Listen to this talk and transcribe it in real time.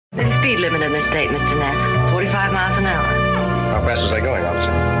There's a speed limit in this state, Mr. Neff. 45 miles an hour. How fast was I going, officer?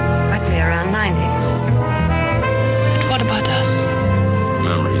 I'd say around 90. But what about us?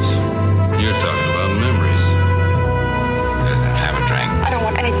 Memories. You're talking about memories. Let's have a drink. I don't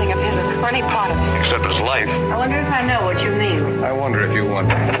want anything of his or any part of it. Except his life. I wonder if I know what you mean. I wonder if you want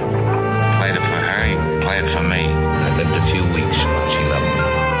to. Played it for her, he played it for me. I lived a few weeks while she loved me.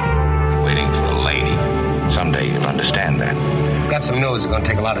 Waiting for the lady. Someday you'll understand that. Got some news that's going to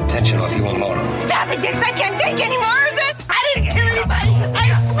take a lot of attention off you and Laura. Stop it, Dix. I can't take any more of this. I didn't kill anybody.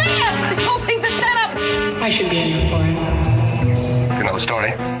 I swear. This whole thing's a setup. I should be in for it. You know the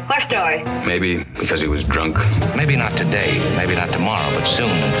story? What story? Maybe because he was drunk. Maybe not today, maybe not tomorrow, but soon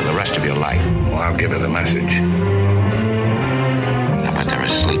for the rest of your life. Well, I'll give her the message. I bet they're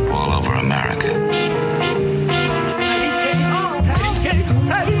asleep all over America.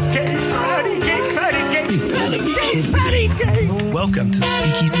 You gotta be kidding me. Welcome to the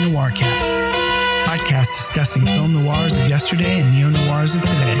Speakeasy Noir Cat, podcast discussing film noirs of yesterday and neo-noirs of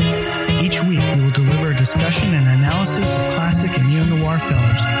today. Each week, we will deliver a discussion and analysis of classic and neo-noir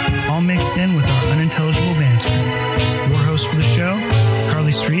films, all mixed in with our unintelligible banter. Your hosts for the show,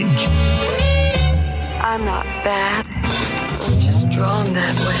 Carly Street and I'm not bad. I'm just drawn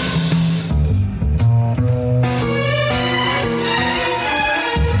that way.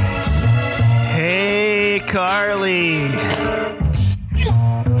 Hey, Carly.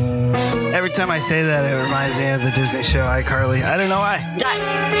 Every time I say that, it reminds me of the Disney show, iCarly. I don't know why.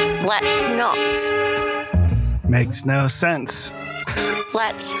 Let's not. Makes no sense.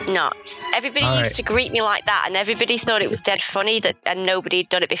 Let's not. Everybody used to greet me like that, and everybody thought it was dead funny that, and nobody had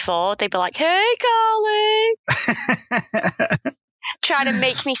done it before. They'd be like, "Hey, Carly," trying to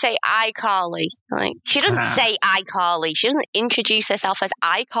make me say "iCarly." Like, she doesn't say "iCarly." She doesn't introduce herself as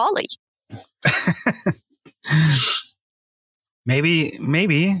iCarly. Maybe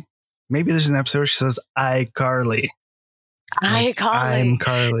there's an episode where she says "iCarly." Like, iCarly. I'm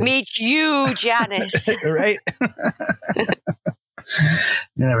Carly. Meet you, Janice. Right?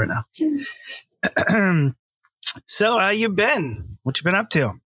 You never know. So, how you been? What you been up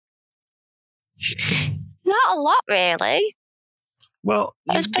to? Not a lot, really. Well,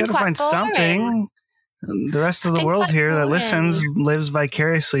 you It's been gotta quite find boring. something. The rest of the It's world quite here that boring. listens lives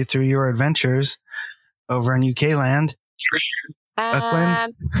vicariously through your adventures over in UK land.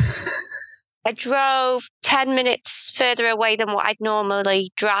 Auckland. I drove 10 minutes further away than what I'd normally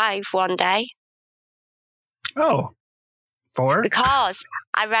drive one day Oh, for? because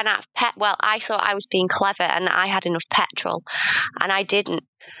I ran out of Well, I thought I was being clever and I had enough petrol, and I didn't.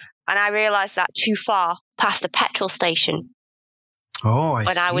 And I realised that too far past a petrol station Oh, I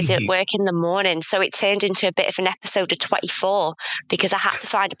when see. I was at work in the morning. So it turned into a bit of an episode of 24 because I had to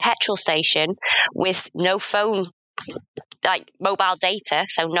find a petrol station with no phone, like mobile data,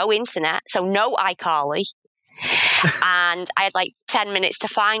 so no internet, so no iCarly. And I had like 10 minutes to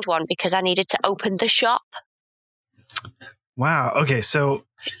find one because I needed to open the shop. Wow. Okay, so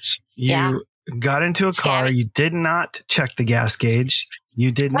you got into a car. Scary. You did not check the gas gauge.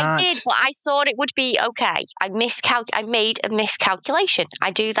 You did not. I did, but I thought it would be okay. I made a miscalculation.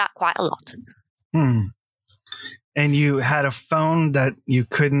 I do that quite a lot. And you had a phone that you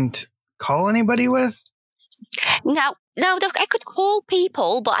couldn't call anybody with? No, I could call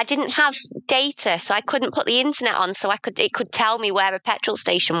people, but I didn't have data, so I couldn't put the internet on. So it could tell me where a petrol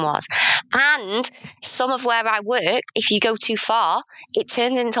station was, and some of where I work, if you go too far, it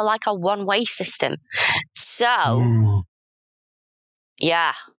turns into like a one-way system. So,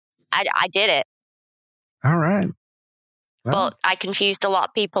 yeah, I did it, All right. Well, but I confused a lot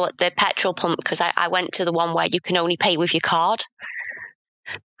of people at the petrol pump because I went to the one where you can only pay with your card.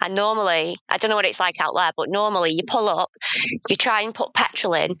 And normally, I don't know what it's like out there, but normally you pull up, you try and put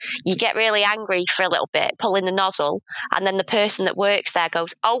petrol in, you get really angry for a little bit, pull in the nozzle, and then the person that works there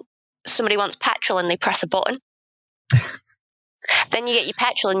goes, "Oh, somebody wants petrol," and they press a button. Then you get your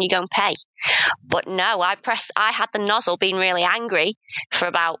petrol and you go and pay. But no, I had the nozzle being really angry for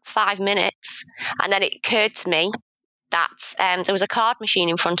about 5 minutes, and then it occurred to me that there was a card machine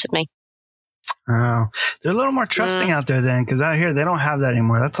in front of me. oh, they're a little more trusting out there then, because out here they don't have that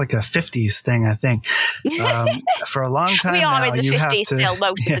anymore. That's like a 50s thing, I think. For a long time We are now, in the you have 50s to, still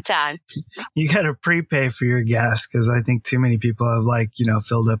most of the time. you got to prepay for your gas because I think too many people have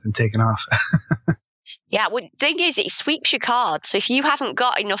filled up and taken off. Yeah, well, the thing is, it sweeps your card. So if you haven't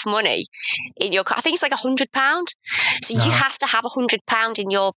got enough money in your card, I think it's like £100. So you have to have £100 in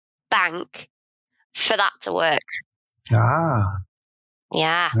your bank for that to work. Ah,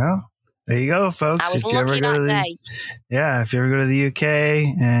 Yeah. well, there you go, folks. I was If you ever lucky go that to day. if you ever go to the UK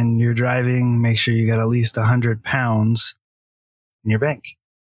and you're driving, make sure you got at least £100 in your bank.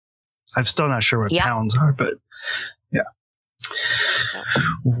 I'm still not sure what Yeah. pounds are, but yeah.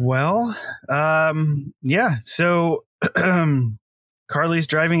 Well, yeah. So Carly's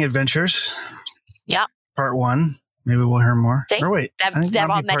Driving Adventures. Yeah. Part 1. Maybe we'll hear more. See? Or wait, I think There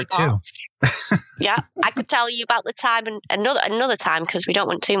that'll are be many part 2. parts. Yeah, I could tell you about the time and another time because we don't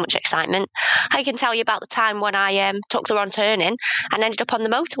want too much excitement. I can tell you about the time when I took the wrong turning and ended up on the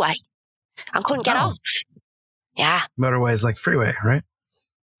motorway and couldn't get Oh. off. Yeah, Motorway is like freeway, right?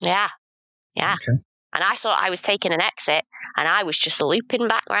 yeah. Okay. And I thought I was taking an exit and I was just looping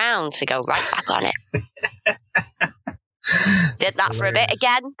back round to go right back on it. Did that for a bit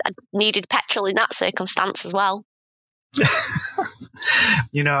again. I needed petrol in that circumstance as well.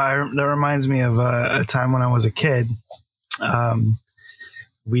 You know, that reminds me of a time when I was a kid.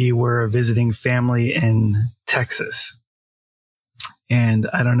 We were visiting family in Texas. And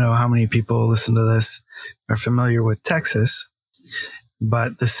I don't know how many people listen to this are familiar with Texas,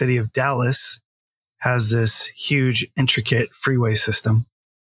 but the city of Dallas has this huge, intricate freeway system.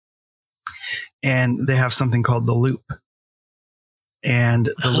 And they have something called the Loop. And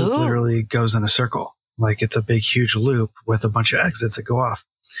the loop literally goes in a circle. Like it's a big, huge loop with a bunch of exits that go off.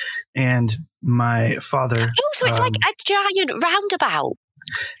 And my father. Oh, so it's like a giant roundabout.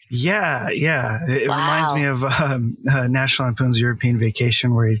 Yeah. It Wow. reminds me of National Lampoon's European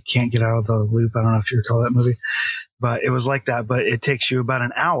Vacation, where you can't get out of the loop. I don't know if you recall that movie, but it was like that. But it takes you about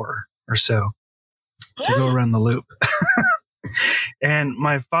an hour or so to go around the loop. And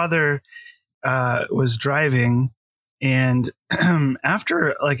my father was driving. And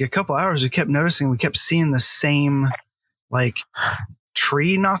after like a couple hours, we kept seeing the same like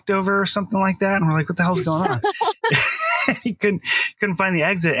tree knocked over or something like that. And we're like, what the hell's going on? He couldn't find the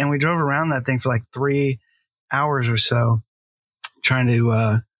exit. And we drove around that thing for like 3 hours or so trying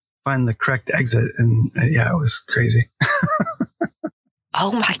to find the correct exit. And yeah, it was crazy.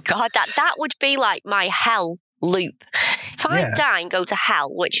 Oh my God, that would be like my hell loop. If I die and go to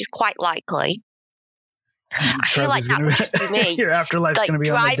hell, which is quite likely, I feel like that would just be me. Your afterlife's like going to be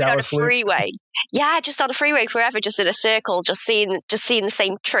on the driving on a Dallas Loop. freeway. Yeah, just on a freeway forever, just in a circle, just seeing the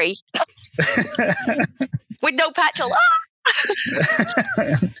same tree with no petrol.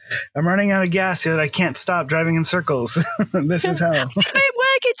 I'm running out of gas yet I can't stop driving in circles. This is hell. I've been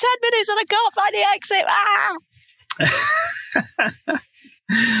working 10 minutes and I can't find the exit.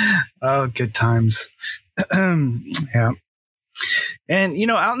 Oh, good times. Yeah. And, you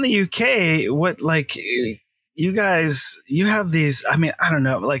know, out in the UK, what, like, you guys, you have these, I mean, I don't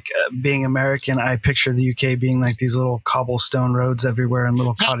know, like being American, I picture the UK being like these little cobblestone roads everywhere and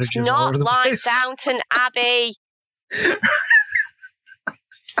little cottages It's all not over the like place. Downton Abbey.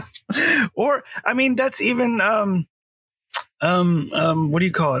 Or, I mean, that's even, what do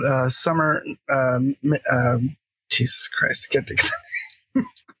you call it? Summer, Jesus Christ, I can't think of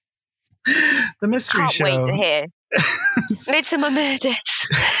the mystery Can't show. wait to hear. Midsummer Murders.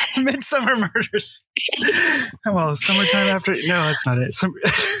 Midsummer Murders. Well, summertime after. No, that's not it.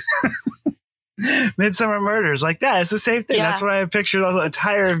 Midsummer Murders, like that. It's the same thing. Yeah. That's what I have pictured all the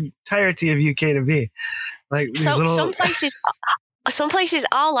entirety of UK to be. Like these So little. some places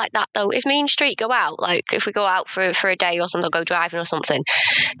are like that though. If me and Street go out, like if we go out for a day or something, or go driving or something,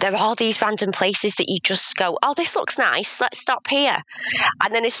 there are these random places that you just go, oh, this looks nice, let's stop here.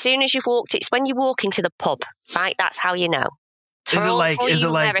 And then as soon as you've walked, it's when you walk into the pub, right? That's how you know. Is it like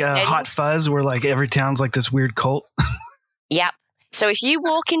Americans- Hot Fuzz, where like every town's like this weird cult? Yep. So if you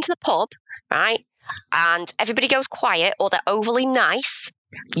walk into the pub, right, and everybody goes quiet or they're overly nice,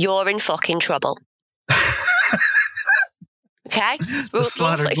 you're in fucking trouble. Okay? The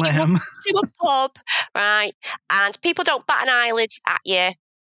slaughtered If you lamb. walk to a pub, right, and people don't bat an eyelid at you,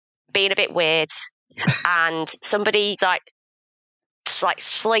 being a bit weird, and somebody like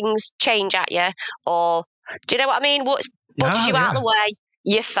slings change at you, or do you know what I mean? What budges you out of the way,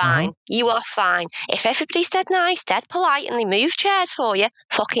 you're fine. Uh-huh. You are fine. If everybody's dead nice, dead polite, and they move chairs for you,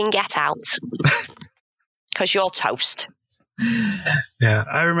 fucking get out. Because you're toast. Yeah,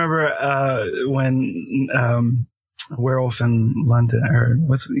 I remember when Werewolf in London, or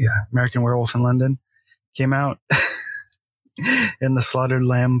American Werewolf in London came out in the Slaughtered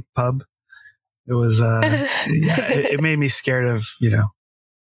Lamb pub. It was it made me scared of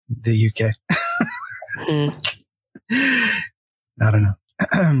the UK. I don't know.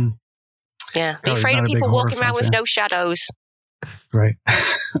 Yeah, be Oh, he's afraid not of a big people horror walking around with fan. no shadows. Right.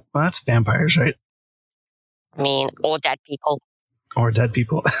 Well, that's vampires, right? I mean, or dead people. Or dead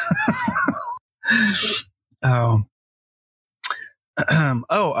people. Oh.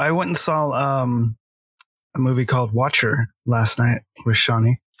 I went and saw a movie called Watcher last night with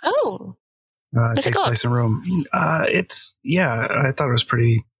Shawnee. Oh. It Was it takes good? place in Rome. I thought it was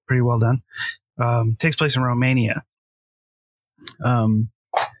pretty pretty well done. Takes place in Romania. Yeah,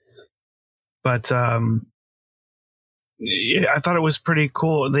 I thought it was pretty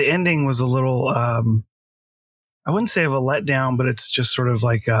cool. The ending was a little, I wouldn't say of a letdown, but it's just sort of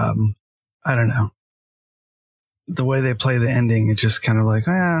like, I don't know. The way they play the ending, it's just kind of like,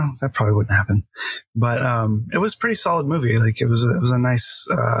 that probably wouldn't happen. But it was a pretty solid movie. Like it was a nice,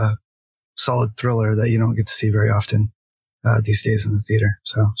 solid thriller that you don't get to see very often these days in the theater.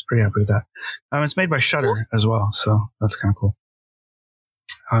 So I was pretty happy with that. It's made by Shudder as well, so that's kind of cool.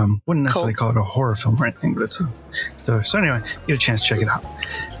 Wouldn't necessarily call it a horror film or anything, but it's a thriller. So anyway, get a chance to check it out.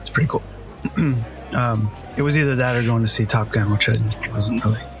 It's pretty cool. It was either that or going to see Top Gun, which I wasn't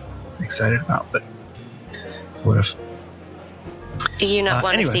really excited about, but would have. Do you not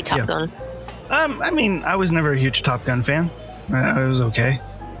want to see Top Gun? I mean, I was never a huge Top Gun fan. It was okay.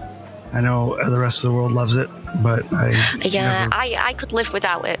 I know the rest of the world loves it, but I could live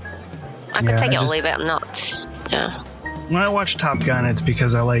without it. I could take it or leave it. I'm not. Yeah. When I watch Top Gun, it's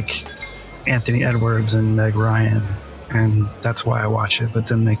because I like Anthony Edwards and Meg Ryan, and that's why I watch it. But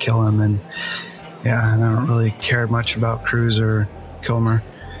then they kill him, and I don't really care much about Cruise or Kilmer,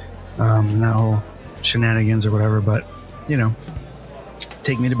 and that whole shenanigans or whatever. But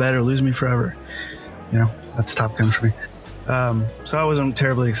take me to bed or lose me forever. That's Top Gun for me. So I wasn't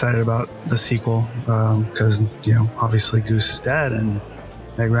terribly excited about the sequel because obviously Goose is dead and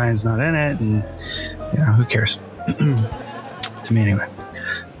Meg Ryan's not in it, and who cares? To me anyway.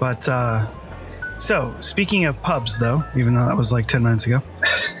 But so speaking of pubs, though, even though that was like 10 minutes ago,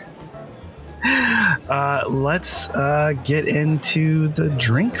 let's get into the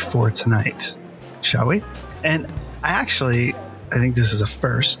drink for tonight, shall we? And I think this is a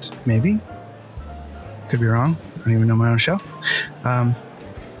first, maybe. Could be wrong. I don't even know my own show. I've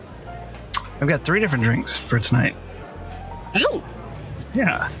got 3 different drinks for tonight. Oh.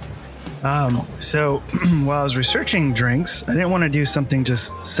 Yeah. So while I was researching drinks, I didn't want to do something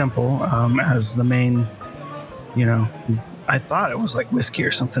just simple as the main, I thought it was like whiskey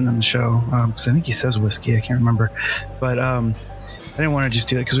or something in the show. Because I think he says whiskey. I can't remember. But I didn't want to just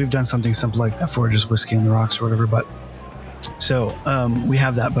do it because we've done something simple like that for just whiskey on the rocks or whatever. But so we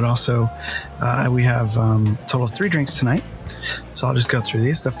have that, but also we have a total of 3 drinks tonight. So I'll just go through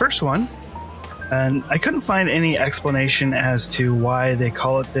these. The first one, and I couldn't find any explanation as to why they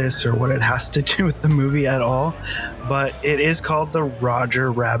call it this or what it has to do with the movie at all, but it is called the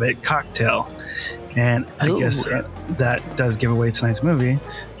Roger Rabbit cocktail. And I guess that does give away tonight's movie,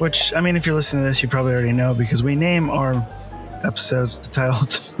 which, I mean, if you're listening to this, you probably already know because we name our episodes the title of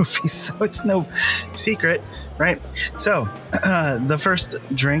the movie, so it's no secret, right? So the first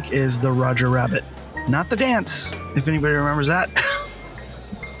drink is the Roger Rabbit, not the dance, if anybody remembers that,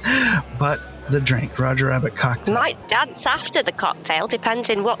 but the drink, Roger Rabbit cocktail. Might dance after the cocktail,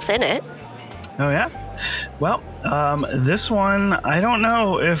 depending what's in it. Oh yeah? Well, this one, I don't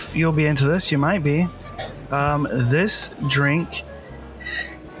know if you'll be into this. You might be. This drink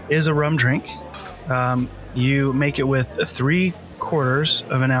is a rum drink. You make it with 3/4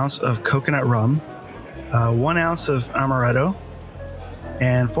 of an ounce of coconut rum, 1 ounce of amaretto,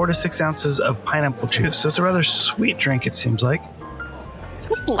 and 4 to 6 ounces of pineapple juice. So it's a rather sweet drink, it seems like.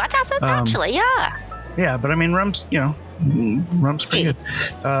 Ooh, that doesn't actually, yeah. Yeah, but I mean, rum's pretty good.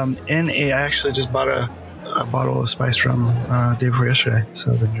 And I actually just bought a bottle of spice rum day before yesterday,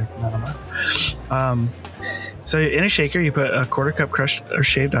 so I've been drinking that on that. So in a shaker, you put a 1/4 cup crushed or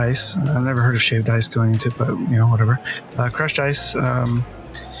shaved ice. I've never heard of shaved ice going into it, but whatever. Crushed ice.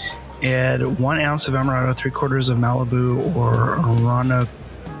 Add 1 ounce of amaretto, 3/4 of Malibu or Ronacco.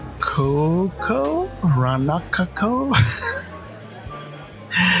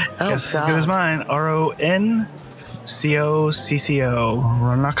 Guess as good as mine. RONCOCCO,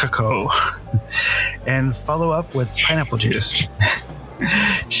 Ronacco. And follow up with pineapple juice.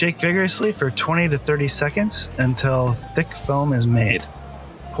 Shake vigorously for 20 to 30 seconds until thick foam is made.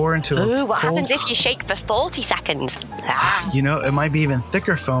 Pour into what happens if you shake for 40 seconds? It might be even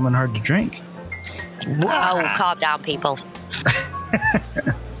thicker foam and hard to drink. Whoa, calm down, people.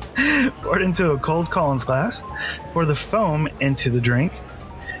 Pour it into a cold Collins glass. Pour the foam into the drink.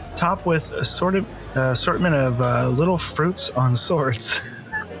 Top with assortment of little fruits on swords.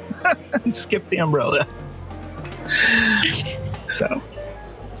 And skip the umbrella. So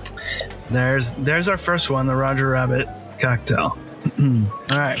there's our first one, the Roger Rabbit cocktail. All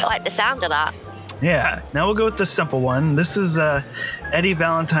right. I like the sound of that. Yeah. Now we'll go with the simple one. This is Eddie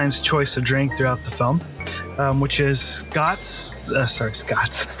Valentine's choice of drink throughout the film, which is Scott's.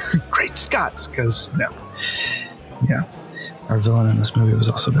 Great Scots, because our villain in this movie was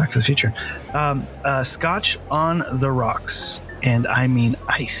also Back to the Future. Scotch on the Rocks. and I mean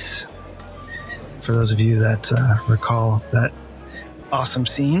ice. For those of you that recall that awesome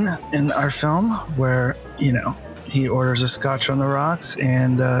scene in our film where, he orders a scotch on the rocks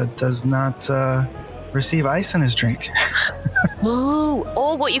and does not receive ice in his drink. Ooh.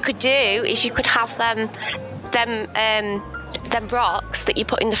 Or what you could do is you could have them rocks that you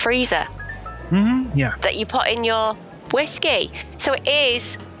put in the freezer. Mm-hmm. Yeah. That you put in your whiskey. So it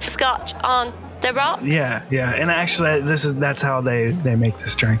is scotch on the rocks. Yeah. And actually, that's how they make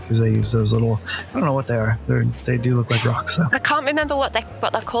this drink. Is they use those little, I don't know what they are. They do look like rocks though. I can't remember what they're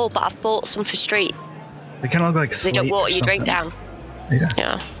called, but I've bought some for street. They kind of look like slate. They don't water your drink down.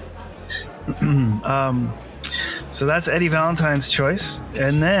 Yeah. So that's Eddie Valentine's choice.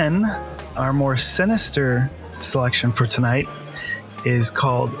 And then our more sinister selection for tonight is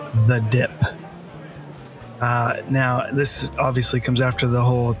called The Dip. Now, this obviously comes after the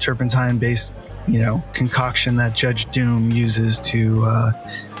whole turpentine-based, concoction that Judge Doom uses to,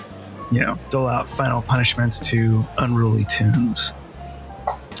 dole out final punishments to unruly tunes.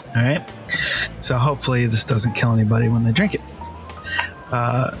 All right? So hopefully this doesn't kill anybody when they drink it.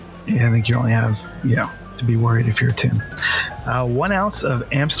 I think you only have, to be worried if you're a tune. 1 ounce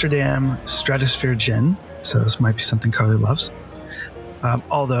of Amsterdam Stratosphere Gin. So this might be something Carly loves.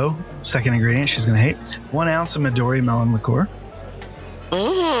 Although, second ingredient she's going to hate. 1 ounce of Midori melon liqueur.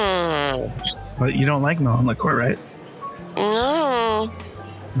 But you don't like melon liqueur, right? No.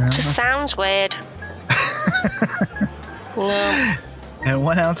 It just sounds weird. No. And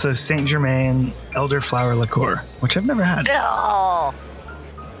 1 ounce of Saint Germain elderflower liqueur, which I've never had. Oh,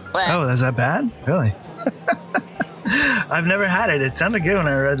 is that bad? Really? I've never had it. It sounded good when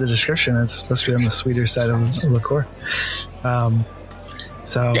I read the description. It's supposed to be on the sweeter side of liqueur. And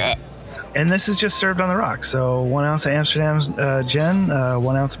this is just served on the rocks. So 1 ounce of Amsterdam gin,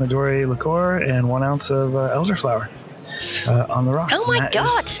 1 ounce Midori liqueur, and 1 ounce of elderflower on the rocks. Oh my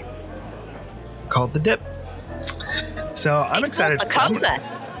God! Called The Dip. So I'm excited. A coma.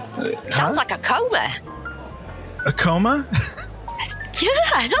 Sounds like a coma. A coma? Yeah,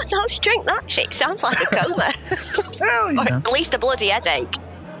 that's how you drink that shit. Sounds like a coma. Well, or at least a bloody headache.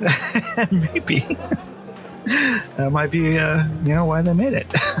 Maybe. That might be, why they made it.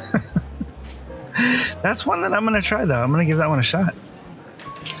 That's one that I'm going to try, though. I'm going to give that one a shot.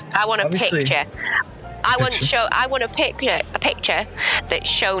 I want a picture. I want a picture that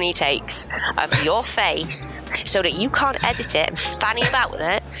Shoni takes of your face so that you can't edit it and fanny about with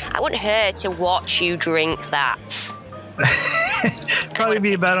it. I want her to watch you drink that. Probably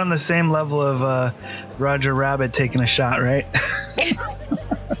be about on the same level of Roger Rabbit taking a shot, right?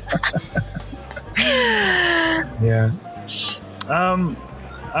 Yeah. All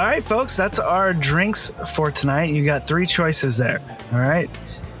right, folks, that's our drinks for tonight. You got 3 choices there. All right.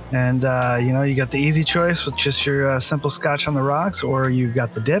 And, you got the easy choice with just your simple scotch on the rocks, or you've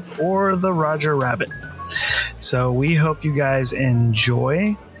got the dip or the Roger Rabbit. So we hope you guys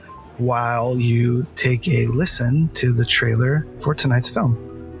enjoy while you take a listen to the trailer for tonight's film.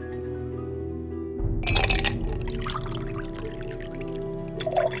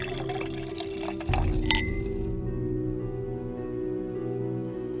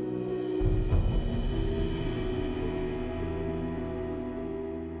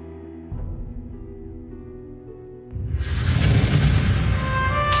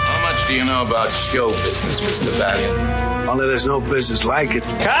 Do you know about show business, Mr. Valiant? Only there's no business like it.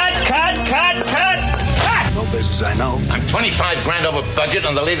 Cut! No business I know. I'm 25 grand over budget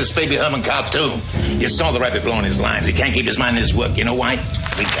on the latest Baby Herman cartoon. You saw the rabbit blowing his lines. He can't keep his mind in his work. You know why?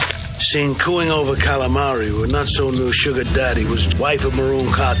 We got it. Seen cooing over calamari with not so new sugar daddy was wife of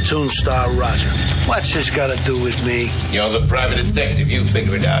maroon cartoon star Roger. What's this got to do with me? You're the private detective. You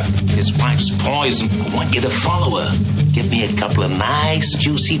figure it out. His wife's poison. I want you to follow her. Give me a couple of nice,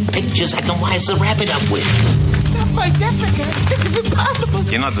 juicy pictures I can wise the rabbit up with. Not my duplicate. It's impossible.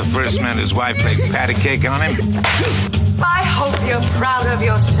 You're not the first man his wife played patty cake on him. I hope you're proud of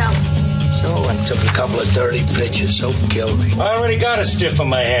yourself. So I took a couple of dirty pictures, so kill me. I already got a stiff on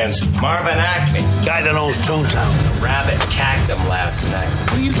my hands. Marvin Acme. Guy that owns Toontown. The rabbit cacked him last night.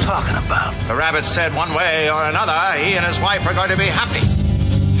 What are you talking about? The rabbit said one way or another, he and his wife are going to be happy.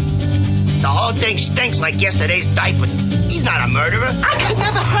 The whole thing stinks like yesterday's diaper. He's not a murderer. I could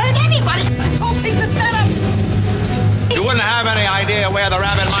never hurt anybody. This whole thing's a setup. You wouldn't have any idea where the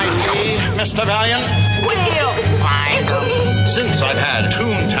rabbit might be, Mr. Valiant? We'll find him. Since I've had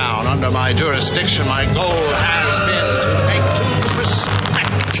Toontown under my jurisdiction, my goal has been to make Toons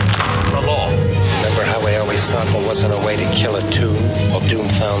respect the law. Remember how I always thought there wasn't a way to kill a Toon? Well, Doom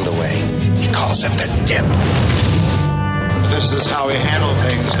found a way. He calls it the dip. This is how we handle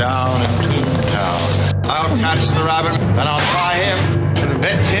things down in Toontown. I'll catch the rabbit, then I'll fry him,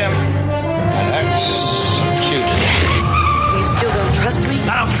 convict him, and execute him. You still don't trust me?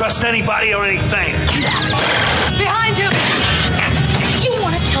 I don't trust anybody or anything. Behind you! You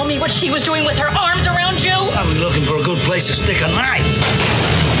want to tell me what she was doing with her arms around you? I'm looking for a good place to stick a knife.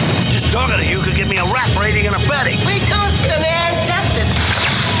 Just talking to you could give me a rap rating and a betting. Wait till it's gonna end something.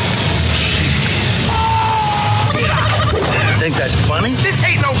 Think that's funny? This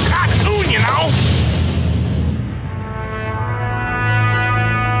ain't no cartoon, you know.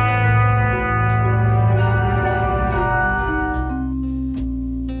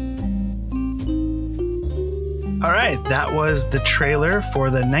 All right, that was the trailer for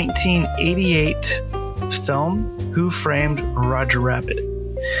the 1988 film Who Framed Roger Rabbit,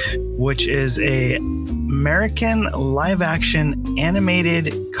 which is a American live-action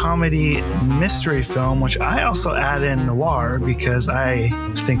animated comedy mystery film, which I also add in noir because I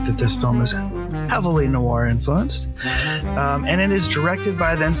think that this film is heavily noir influenced. And it is directed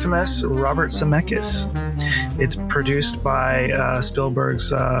by the infamous Robert Zemeckis. It's produced by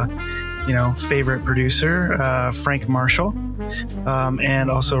Spielberg's favorite producer, Frank Marshall,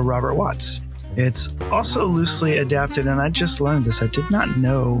 and also Robert Watts. It's also loosely adapted, and I just learned this. I did not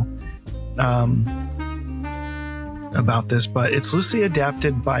know about this, but it's loosely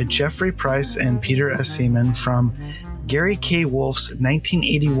adapted by Jeffrey Price and Peter S. Seaman from Gary K. Wolfe's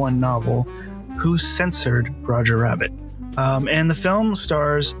 1981 novel, Who Censored Roger Rabbit? And the film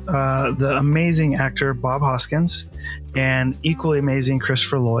stars the amazing actor Bob Hoskins and equally amazing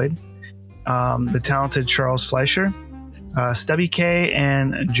Christopher Lloyd, the talented Charles Fleischer, Stubby Kaye,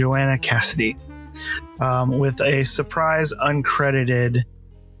 and Joanna Cassidy, with a surprise uncredited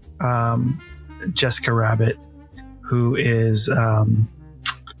Jessica Rabbit, who is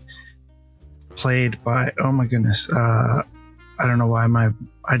played by, oh my goodness, I don't know why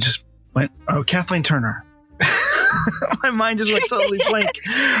I just went, Kathleen Turner. My mind just went totally blank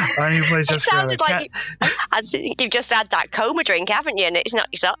on who plays Jessica Rabbit. It sounded like I think you've just had that coma drink, haven't you? And it's knocked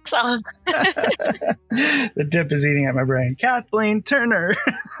your socks off. The dip is eating at my brain. Kathleen Turner,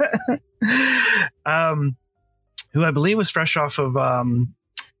 who I believe was fresh off of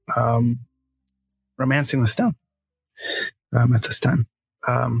Romancing the Stone at this time.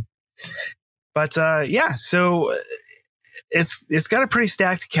 So it's got a pretty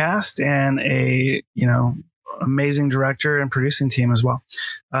stacked cast and a amazing director and producing team as well.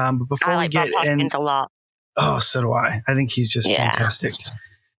 But before I like we get Bob Hoskins a lot. Oh, so do I. I think he's just fantastic.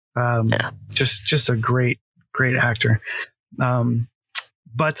 Just a great actor.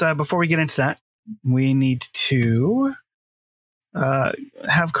 But before we get into that, we need to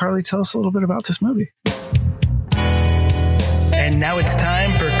have Carly tell us a little bit about this movie. And now it's time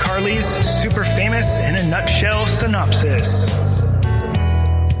for Carly's super famous in a nutshell synopsis.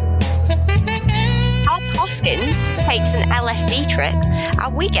 Bob Hoskins takes an LSD trip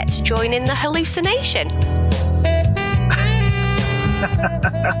and we get to join in the hallucination.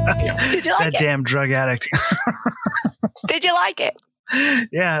 Did you like that damn drug addict. Did you like it?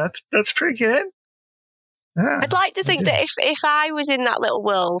 Yeah, that's pretty good. Yeah, I'd like to think that if I was in that little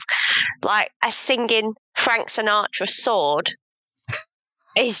world, like a singing Frank Sinatra sword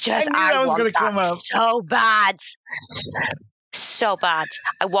is just, I want that so bad. So bad.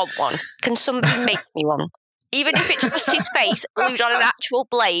 I want one. Can somebody make me one? Even if it's just his face glued on an actual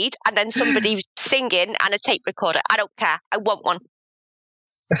blade and then somebody singing and a tape recorder. I don't care. I want one.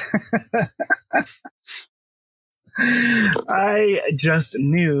 I just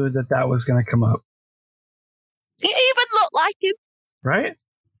knew that was going to come up. It even looked like him. Right?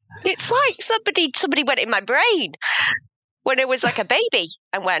 It's like somebody went in my brain when it was like a baby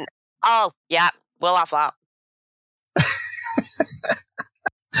and went, oh, yeah, we'll have that.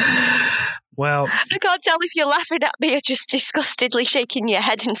 Well, I can't tell if you're laughing at me or just disgustedly shaking your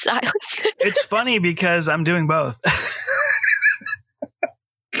head in silence. It's funny because I'm doing both.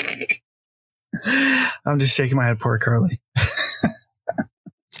 I'm just shaking my head, poor Carly.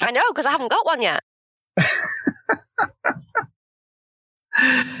 I know, because I haven't got one yet.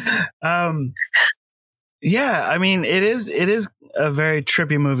 Yeah, I mean, it is a very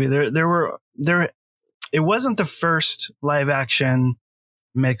trippy movie. It wasn't the first live action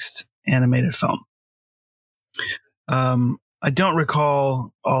mixed animated film. I don't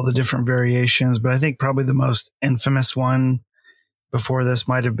recall all the different variations, but I think probably the most infamous one before this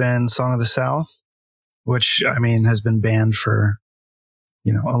might have been Song of the South, which, I mean, has been banned for,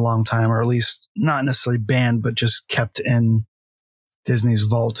 a long time, or at least not necessarily banned, but just kept in Disney's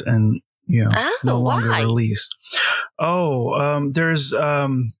vault and, no longer released. There's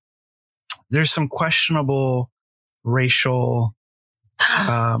some questionable racial,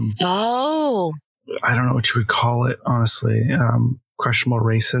 I don't know what you would call it, honestly, questionable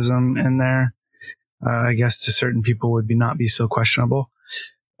racism in there. I guess to certain people would not be so questionable.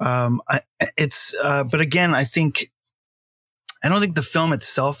 But again, I don't think the film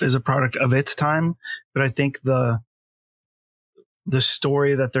itself is a product of its time, but I think the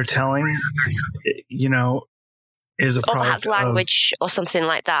story that they're telling, is a product perhaps language or something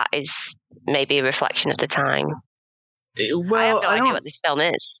like that is maybe a reflection of the time. Well, I have no idea what this film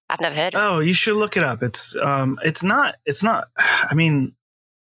is. I've never heard of it. Oh, you should look it up. It's not, I mean,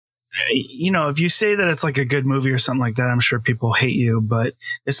 if you say that it's like a good movie or something like that, I'm sure people hate you, but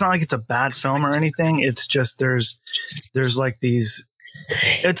it's not like it's a bad film or anything. It's just, there's like these,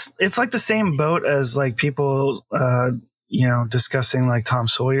 it's like the same boat as like people, discussing like Tom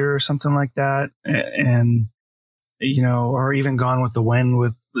Sawyer or something like that. And, or even Gone with the Wind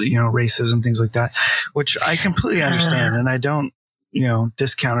with, racism, things like that, which I completely understand. And I don't,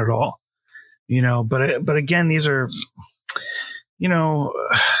 discount at all, but again, these are,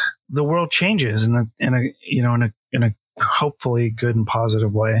 the world changes in a hopefully good and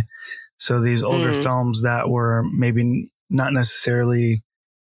positive way. So these older films that were maybe not necessarily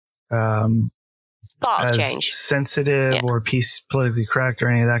as sensitive or politically correct or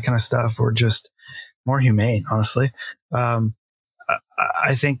any of that kind of stuff, or just more humane, honestly.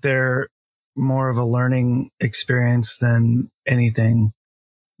 I think they're more of a learning experience than anything.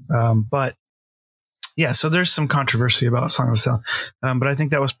 But yeah, so there's some controversy about Song of the South. But I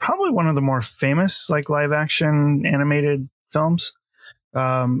think that was probably one of the more famous, like, live action animated films.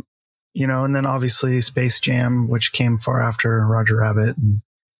 And then obviously Space Jam, which came far after Roger Rabbit and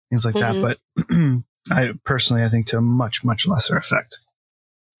things like that. But I think to a much, much lesser effect.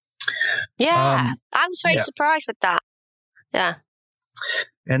 Yeah. I was very surprised with that. Yeah.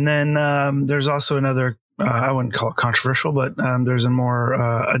 And then there's also another, I wouldn't call it controversial, but there's a more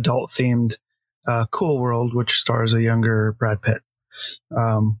adult themed Cool World, which stars a younger Brad Pitt,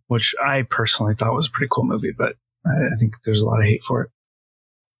 which I personally thought was a pretty cool movie, but I think there's a lot of hate for it.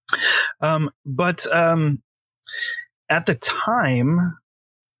 But at the time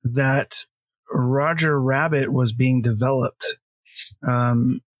that Roger Rabbit was being developed,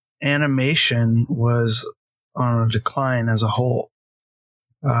 animation was on a decline as a whole.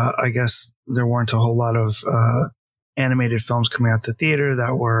 I guess there weren't a whole lot of animated films coming out the theater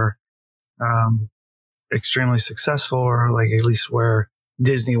that were extremely successful, or like at least where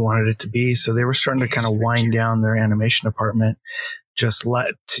Disney wanted it to be. So they were starting to kind of wind down their animation department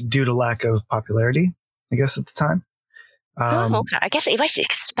due to lack of popularity, I guess, at the time. Okay. I guess it was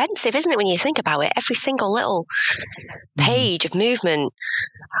expensive, isn't it, when you think about it? Every single little page of movement.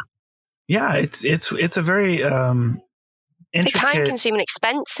 Yeah, it's a very intricate, time-consuming,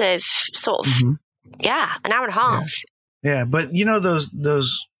 expensive sort of, an hour and a half. Yeah, but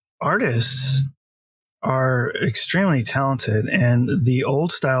those artists are extremely talented, and the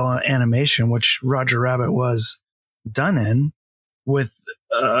old style animation, which Roger Rabbit was done in, with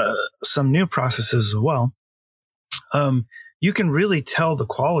some new processes as well, you can really tell the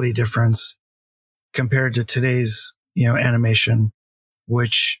quality difference compared to today's animation,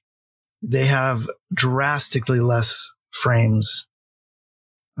 which they have drastically less frames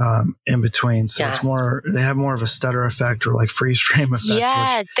in between, so it's more, they have more of a stutter effect or like freeze frame effect.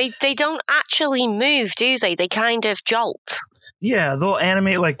 Yeah, they don't actually move, do they? They kind of jolt. Yeah, they'll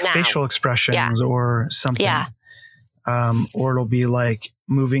animate like facial expressions or something. Yeah. Or it'll be like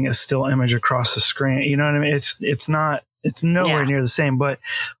moving a still image across the screen. You know what I mean? It's nowhere near the same, but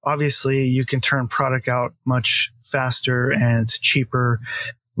obviously you can turn product out much faster, and it's cheaper,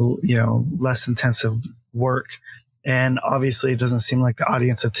 less intensive work. And obviously it doesn't seem like the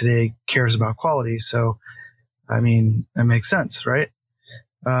audience of today cares about quality. So, I mean, that makes sense, right?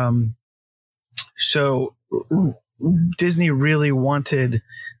 So Disney really wanted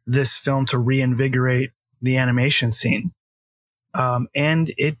this film to reinvigorate the animation scene.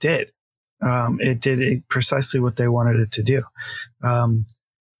 And it did. It did precisely what they wanted it to do.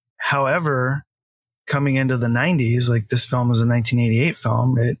 However, coming into the 90s, like, this film was a 1988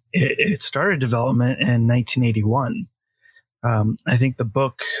 film. It started development in 1981. I think the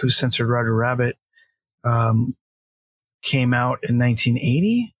book Who Censored Roger Rabbit came out in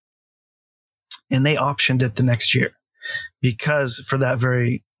 1980, and they optioned it the next year because, for that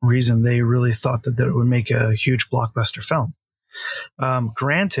very reason, they really thought that it would make a huge blockbuster film.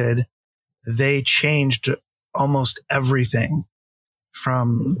 Granted, they changed almost everything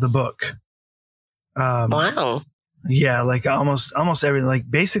from the book. Wow. Yeah, like almost everything. Like,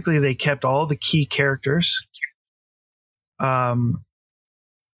 basically they kept all the key characters. And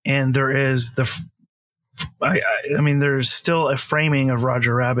there is I mean, there's still a framing of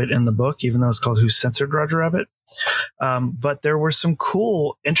Roger Rabbit in the book, even though it's called Who Censored Roger Rabbit. But there were some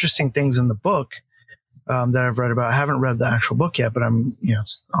cool, interesting things in the book that I've read about. I haven't read the actual book yet, but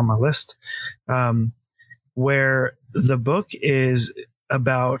it's on my list. Where the book is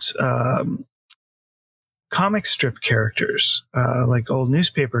about comic strip characters, like old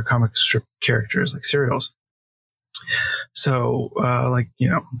newspaper comic strip characters, like serials. So,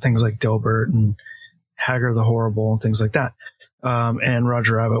 things like Dilbert and Hagar the Horrible and things like that. And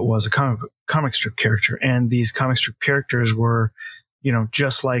Roger Rabbit was a comic strip character. And these comic strip characters were,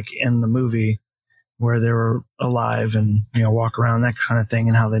 just like in the movie where they were alive and, walk around, that kind of thing,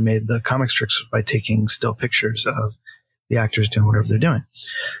 and how they made the comic strips by taking still pictures of the actors doing whatever they're doing.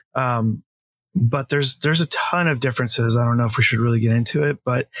 But there's a ton of differences. I don't know if we should really get into it,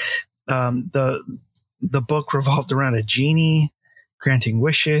 but the book revolved around a genie granting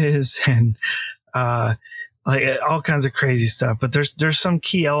wishes and like all kinds of crazy stuff. But there's some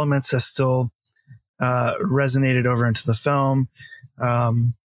key elements that still resonated over into the film.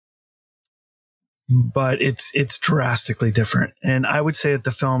 But it's drastically different. And I would say that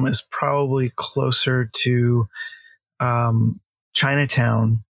the film is probably closer to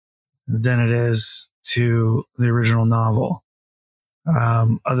Chinatown than it is to the original novel.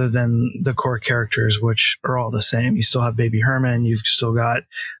 Other than the core characters, which are all the same. You still have Baby Herman, you've still got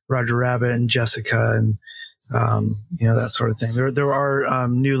Roger Rabbit and Jessica and, that sort of thing. There are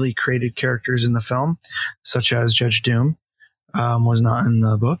newly created characters in the film, such as Judge Doom, was not in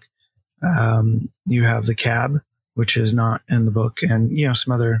the book. You have the Cab, which is not in the book, and,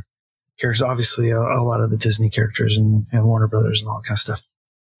 some other characters, obviously a lot of the Disney characters and Warner Brothers and all that kind of stuff.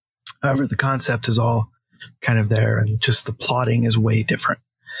 However, the concept is all kind of there, and just the plotting is way different,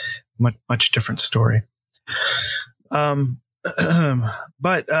 much different story. But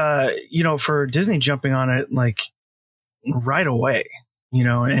for Disney jumping on it like right away,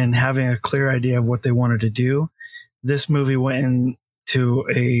 and having a clear idea of what they wanted to do, this movie went into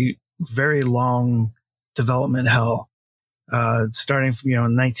a very long development hell, starting from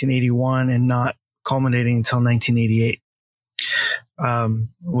 1981 and not culminating until 1988,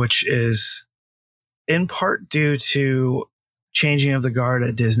 which is in part due to changing of the guard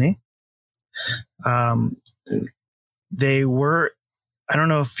at Disney. They were, I don't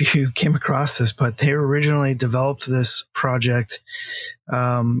know if you came across this, but they originally developed this project,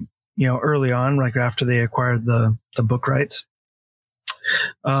 early on, like after they acquired the book rights.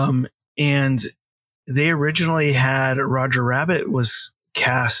 And they originally had Roger Rabbit was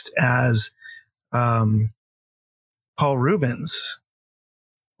cast as Paul Reubens,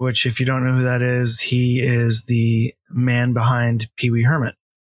 which, if you don't know who that is, he is the man behind Pee Wee Herman.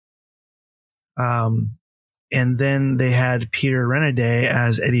 And then they had Peter Renaday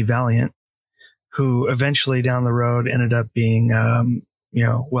as Eddie Valiant, who eventually down the road ended up being,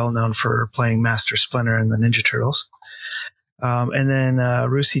 well known for playing Master Splinter in the Ninja Turtles. And then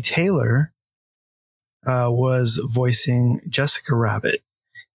Russi Taylor was voicing Jessica Rabbit.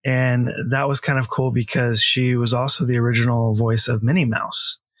 And that was kind of cool because she was also the original voice of Minnie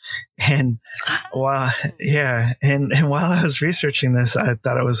Mouse. And while I was researching this, I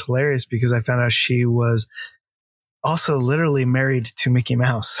thought it was hilarious because I found out she was also literally married to Mickey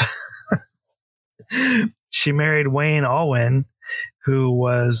Mouse. She married Wayne Allwyn, who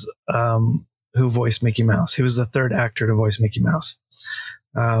voiced Mickey Mouse. He was the third actor to voice Mickey Mouse.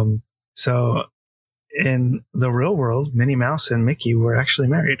 So in the real world, Minnie Mouse and Mickey were actually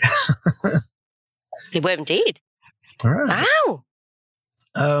married. They were indeed. All right. Wow.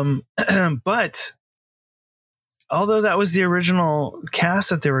 But although that was the original cast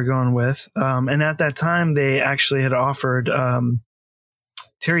that they were going with, and at that time they actually had offered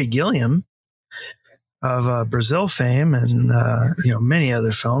Terry Gilliam of Brazil fame and many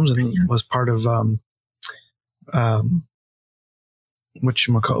other films, and was part of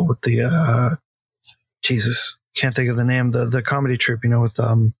whatchamacallit with the Jesus, can't think of the name, the comedy troupe, with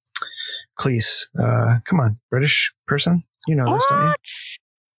Cleese. Come on, British person, this, don't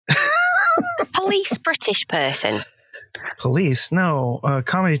you? Police British person. Police, no,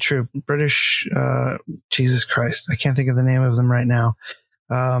 comedy troupe, British. Jesus Christ, I can't think of the name of them right now.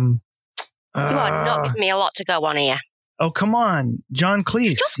 You are not giving me a lot to go on here. Oh, come on, John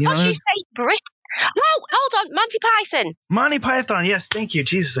Cleese. Just because you say Brit. Oh, hold on, Monty Python. Monty Python, yes, thank you.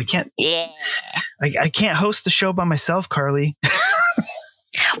 Jesus, I can't. Yeah. I can't host the show by myself, Carly.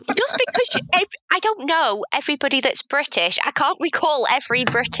 Just because I don't know everybody that's British, I can't recall every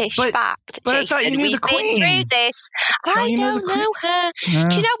British fact. But Jason, I thought you knew the Queen. We've been through this. I don't know her.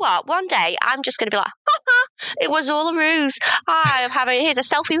 Do you know what? One day I'm just going to be like, ha, it was all a ruse. Here's a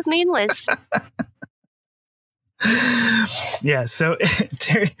selfie with me and Liz. Yeah. So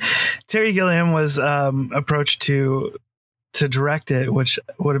Terry Gilliam was approached to direct it, which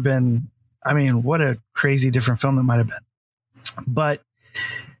would have been, I mean, what a crazy different film it might have been. But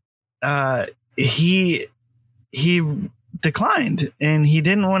he declined and he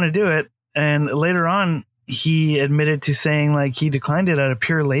didn't want to do it. And later on, he admitted to saying like he declined it out of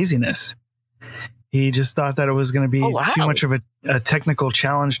pure laziness. He just thought that it was going to be too much of a technical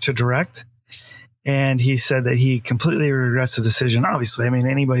challenge to direct. And he said that he completely regrets the decision. Obviously, I mean,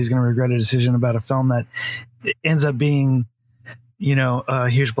 anybody's going to regret a decision about a film that ends up being, you know, a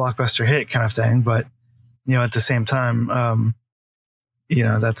huge blockbuster hit kind of thing. But, you know, at the same time, you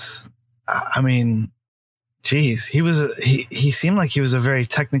know, that's, I mean, geez, he seemed like he was a very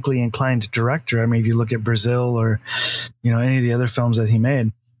technically inclined director. I mean, if you look at Brazil or, you know, any of the other films that he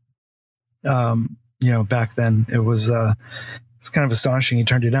made, you know, back then it's kind of astonishing he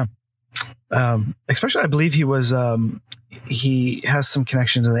turned it down. Especially, I believe he has some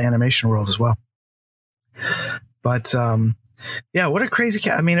connection to the animation world as well. But, yeah, what a crazy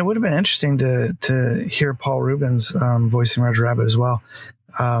cat. I mean, it would have been interesting to hear Paul Rubens, voicing Roger Rabbit as well.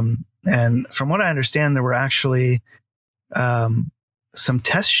 And from what I understand, there were actually, some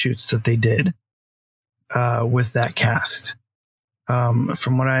test shoots that they did, with that cast.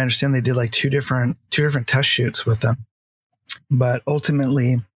 From what I understand, they did like two different test shoots with them, but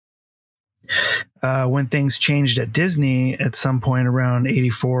ultimately, when things changed at Disney at some point around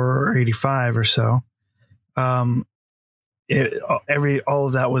 84 or 85 or so, all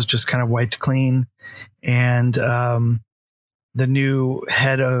of that was just kind of wiped clean. And, the new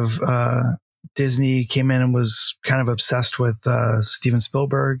head of, Disney came in and was kind of obsessed with, Steven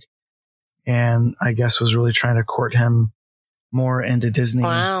Spielberg, and I guess was really trying to court him more into Disney.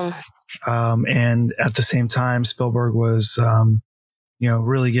 Wow. And at the same time, Spielberg was, you know,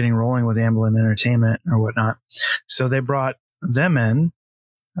 really getting rolling with Amblin Entertainment or whatnot. So they brought them in,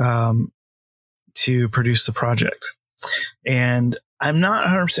 to produce the project. And I'm not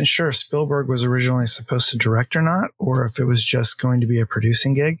 100% sure if Spielberg was originally supposed to direct or not, or if it was just going to be a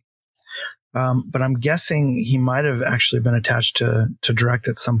producing gig. But I'm guessing he might have actually been attached to direct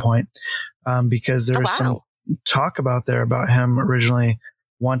at some point, because there was some talk about him originally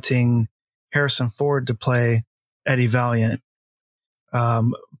wanting Harrison Ford to play Eddie Valiant.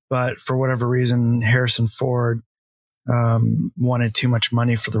 But for whatever reason, Harrison Ford, wanted too much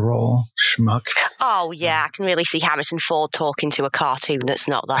money for the role. Schmuck. Oh yeah, I can really see Harrison Ford talking to a cartoon that's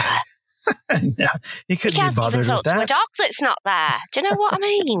not there. No, he couldn't be bothered with that. He can't even talk to a dog that's not there. Do you know what I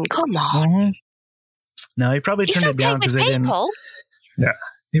mean? Come on. Mm-hmm. No, he probably turned it down because they didn't. Yeah,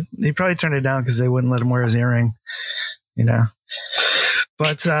 he probably turned it down because they wouldn't let him wear his earring. You know,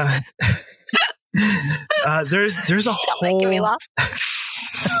 but there's a whole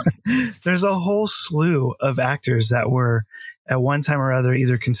there's a whole slew of actors that were at one time or other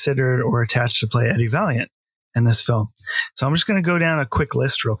either considered or attached to play Eddie Valiant in this film. So I'm just going to go down a quick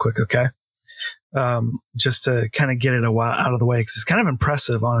list real quick. Okay. Just to kind of get it out of the way, because it's kind of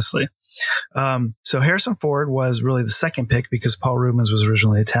impressive, honestly. So Harrison Ford was really the second pick because Paul Rubens was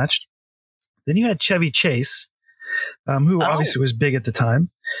originally attached. Then you had Chevy Chase, who obviously was big at the time.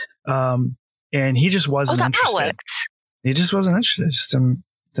 And he just wasn't interested. He just wasn't interested. Just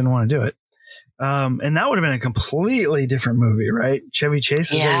didn't want to do it. And that would have been a completely different movie, right? Chevy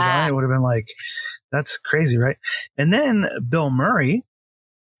Chase as Eddie Valiant would have been like, that's crazy, right? And then Bill Murray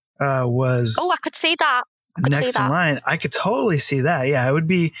was. Oh, I could see that. Next in line. I could totally see that. Yeah, it would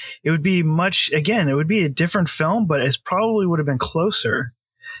be much, again, it would be a different film, but it probably would have been closer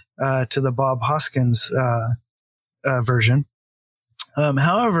to the Bob Hoskins version.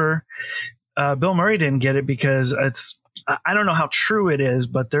 However, Bill Murray didn't get it because I don't know how true it is,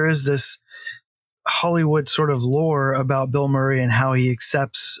 but there is this Hollywood sort of lore about Bill Murray and how he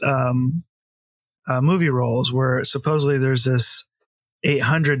accepts movie roles, where supposedly there's this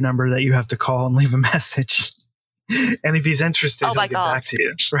 800 number that you have to call and leave a message. And if he's interested, he'll get back to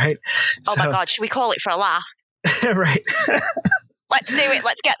you. Right. Oh my God. Should we call it for a laugh? Right. Let's do it.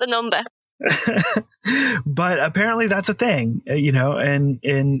 Let's get the number. But apparently that's a thing, you know, and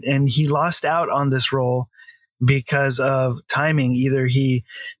he lost out on this role because of timing. Either he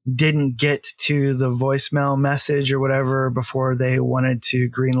didn't get to the voicemail message or whatever before they wanted to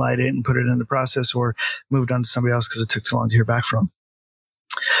greenlight it and put it in the process, or moved on to somebody else because it took too long to hear back from.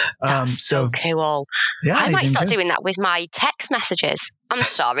 That's so cool. Yeah, I might start doing that with my text messages. I'm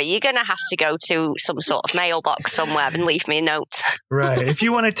sorry, you're going to have to go to some sort of mailbox somewhere and leave me a note. Right. If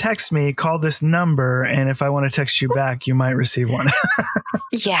you want to text me, call this number, and if I want to text you back, you might receive one.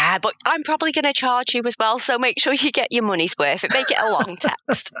 Yeah, but I'm probably going to charge you as well, so make sure you get your money's worth. Make it a long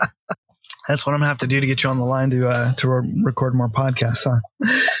text. That's what I'm gonna have to do to get you on the line to record more podcasts, huh?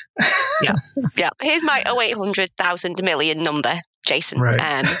 Yeah. Here's my 0800,000 million number, Jason.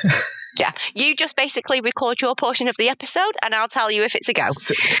 Right. Yeah. You just basically record your portion of the episode, and I'll tell you if it's a go.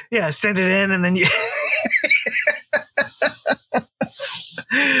 Send it in, and then you.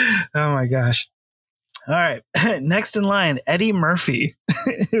 Oh my gosh! All right, next in line, Eddie Murphy,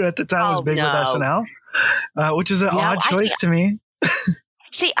 who at the time was big with SNL, which is an odd choice to me.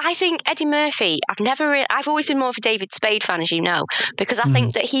 See, I think Eddie Murphy, I've always been more of a David Spade fan, as you know, because I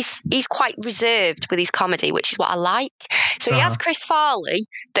think that he's quite reserved with his comedy, which is what I like. So he has Chris Farley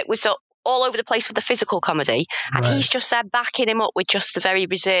that was all over the place with the physical comedy, and he's just there backing him up with just a very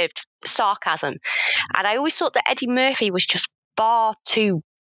reserved sarcasm. And I always thought that Eddie Murphy was just far too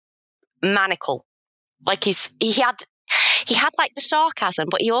maniacal. Like he had like the sarcasm,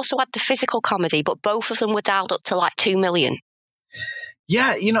 but he also had the physical comedy, but both of them were dialed up to like 2 million.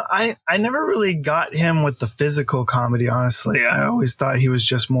 Yeah, I never really got him with the physical comedy, honestly. I always thought he was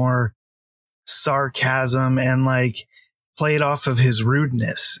just more sarcasm and like played off of his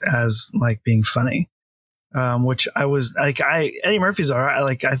rudeness as like being funny. Which I was like, Eddie Murphy's all right.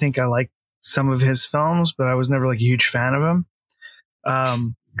 Like, I think I like some of his films, but I was never like a huge fan of him.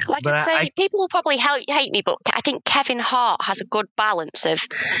 Like I'd say, people will probably hate me, but I think Kevin Hart has a good balance of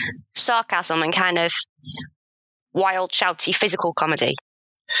sarcasm and kind of wild, shouty, physical comedy.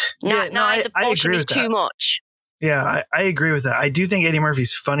 Neither portion is too much. Yeah, I agree with that. I do think Eddie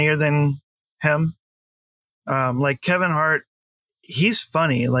Murphy's funnier than him. Like Kevin Hart, he's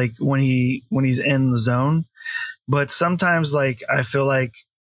funny like when he's in the zone, but sometimes like I feel like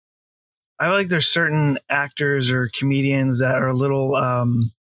there's certain actors or comedians that are a little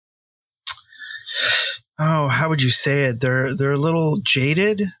how would you say it? They're a little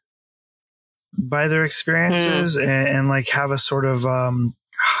jaded by their experiences and like have a sort of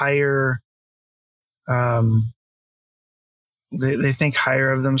higher they think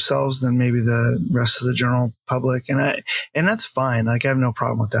higher of themselves than maybe the rest of the general public, and that's fine. Like I have no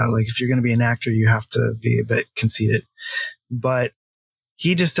problem with that. Like if you're going to be an actor, you have to be a bit conceited, but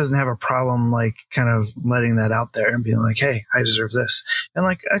he just doesn't have a problem like kind of letting that out there and being like, hey, I deserve this, and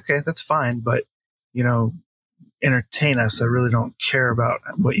like, okay, that's fine, but entertain us. I really don't care about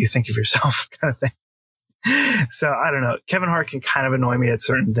what you think of yourself, kind of thing. So I don't know. Kevin Hart can kind of annoy me at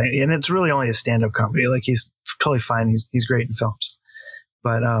certain things, and it's really only a stand-up comedy. Like he's totally fine. He's great in films,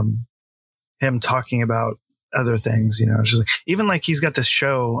 but him talking about other things, it's just like, even like he's got this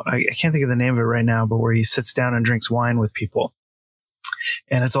show. I can't think of the name of it right now, but where he sits down and drinks wine with people,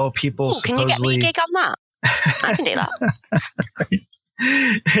 and it's all people. Can you get me a gig on that? I can do that.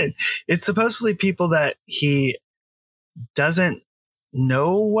 It's supposedly people that he doesn't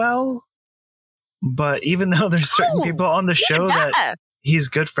know well. But even though there's certain people on the show that he's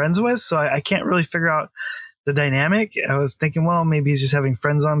good friends with, so I can't really figure out the dynamic. I was thinking, well, maybe he's just having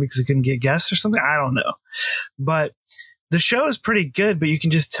friends on because he couldn't get guests or something. I don't know. But the show is pretty good, but you can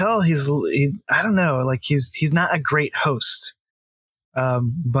just tell I don't know, like he's not a great host.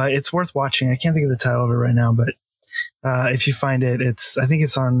 But it's worth watching. I can't think of the title of it right now, but if you find it, I think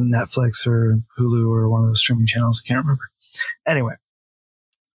it's on Netflix or Hulu or one of those streaming channels. I can't remember. Anyway,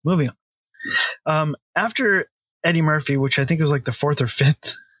 moving on. After Eddie Murphy, which I think was like the 4th or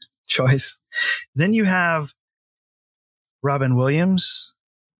 5th choice, then you have Robin Williams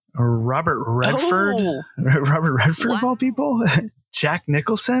or Robert Redford, Robert Redford of all people, Jack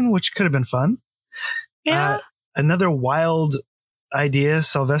Nicholson, which could have been fun. Yeah. Another wild idea,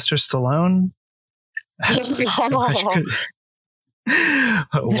 Sylvester Stallone.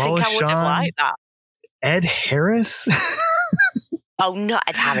 Wallace Shawn, Ed Harris. Oh, not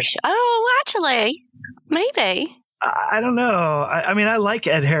Ed Harris. Oh, actually, maybe. I don't know. I mean, I like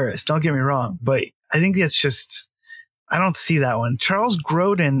Ed Harris. Don't get me wrong, but I think it's just I don't see that one. Charles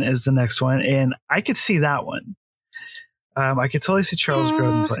Grodin is the next one, and I could see that one. I could totally see Charles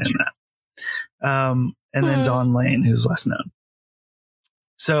Grodin playing that. And then Don Lane, who's less known.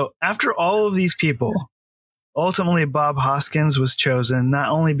 So after all of these people, ultimately Bob Hoskins was chosen, not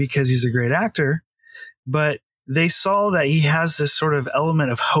only because he's a great actor, but they saw that he has this sort of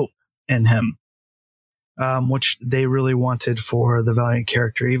element of hope in him, which they really wanted for the Valiant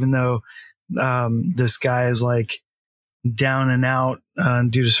character, even though this guy is like down and out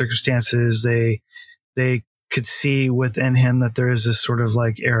due to circumstances. They could see within him that there is this sort of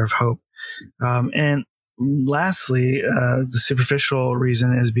like air of hope. And lastly, the superficial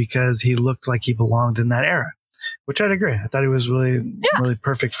reason is because he looked like he belonged in that era, which I'd agree. I thought he was really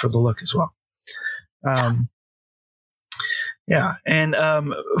perfect for the look as well. And I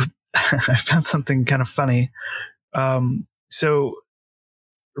found something kind of funny. So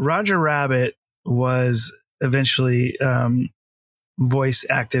Roger Rabbit was eventually voice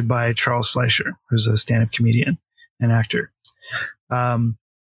acted by Charles Fleischer, who's a stand-up comedian and actor.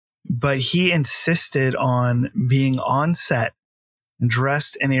 But he insisted on being on set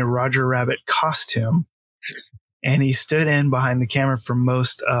dressed in a Roger Rabbit costume, and he stood in behind the camera for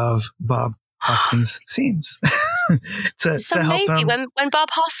most of Bob Hoskins' scenes to help maybe him. when Bob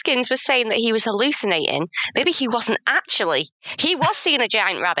Hoskins was saying that he was hallucinating, maybe he wasn't actually. He was seeing a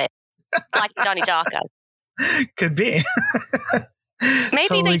giant rabbit, like Donnie Darko. Could be. Maybe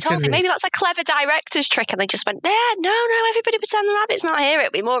Totally they told could him. be. Maybe that's a clever director's trick, and they just went, no, everybody pretend the rabbit's not here.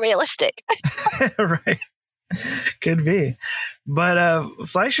 It'd be more realistic. Right. Could be. But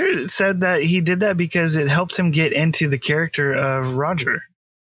Fleischer said that he did that because it helped him get into the character of Roger.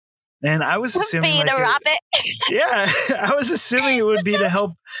 And I was assuming being like a rabbit. Yeah, I was assuming it would be to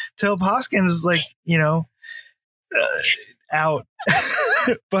help Hoskins, like, out.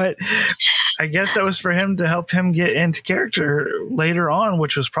 But I guess that was for him to help him get into character later on,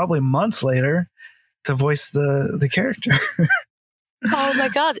 which was probably months later, to voice the character. Oh my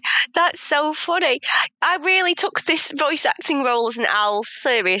God, that's so funny. I really took this voice acting role as an owl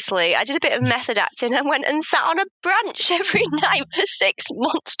seriously. I did a bit of method acting and went and sat on a branch every night for 6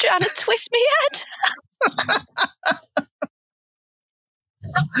 months trying to twist my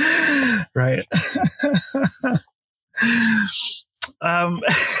head. Right.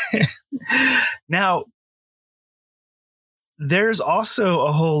 Now, there's also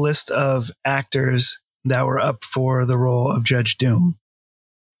a whole list of actors that were up for the role of Judge Doom.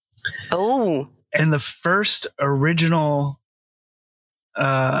 Oh. And the first original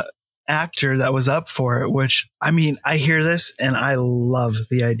actor that was up for it, which, I mean, I hear this and I love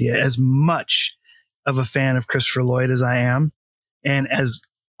the idea. As much of a fan of Christopher Lloyd as I am, and as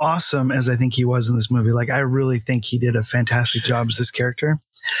awesome as I think he was in this movie, like, I really think he did a fantastic job as this character.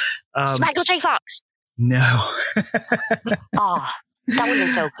 Michael J. Fox. No. Oh, that would have been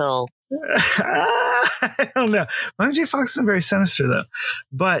so cool. I don't know. Michael J. Fox is very sinister, though.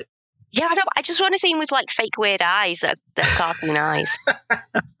 But yeah, I know. I just want to see him with like fake weird eyes, that cartoon eyes.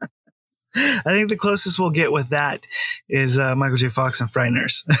 I think the closest we'll get with that is Michael J. Fox and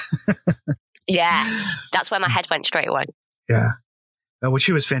Frighteners. Yes, that's where my head went straight away. Yeah, which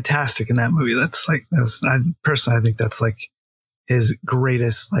he was fantastic in that movie. That's like personally, I think that's like his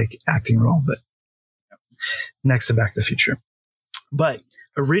greatest like acting role, but next to Back to the Future. But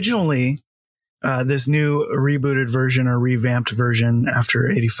originally, this new rebooted version or revamped version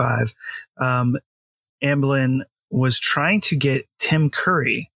after 85, Amblin was trying to get Tim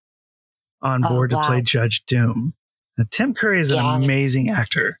Curry on board to play Judge Doom. Now, Tim Curry is an amazing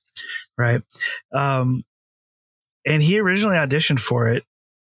actor, right? And he originally auditioned for it,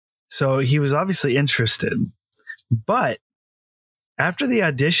 so he was obviously interested. But after the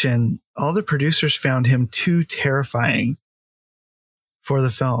audition, all the producers found him too terrifying for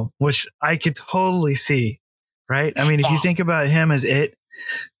the film, which I could totally see, right? I mean, if you think about him as It,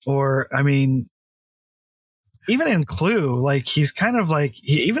 or, I mean, even in Clue, like, he's kind of like,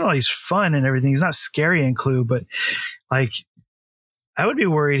 even though he's fun and everything, he's not scary in Clue, but like, I would be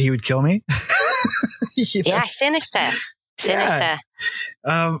worried he would kill me. Yeah, sinister. Yeah.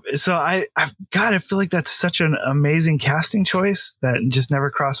 So I feel like that's such an amazing casting choice that just never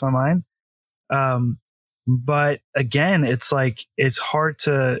crossed my mind. But again, it's like, it's hard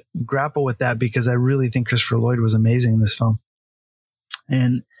to grapple with that because I really think Christopher Lloyd was amazing in this film.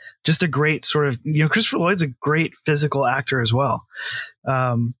 And just a great sort of, Christopher Lloyd's a great physical actor as well.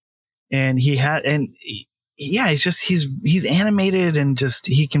 He's animated and just,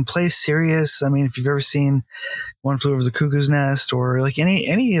 he can play serious. I mean, if you've ever seen One Flew Over the Cuckoo's Nest or like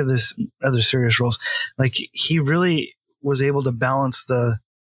any of this other serious roles, like, he really was able to balance the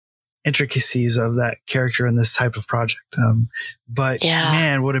intricacies of that character in this type of project.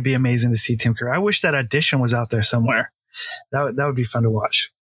 Man, would it be amazing to see Tim Curry. I wish that audition was out there somewhere. That would be fun to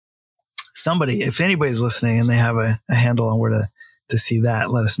watch. Somebody, if anybody's listening and they have a handle on where to see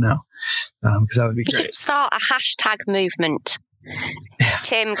that, let us know. Because that would be great. You could start a hashtag movement.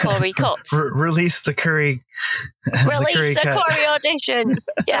 Tim Curry Cut. Release the Curry. Release the Curry audition.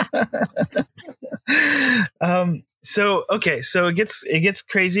 Yeah. So it gets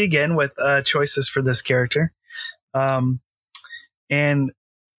crazy again with choices for this character. And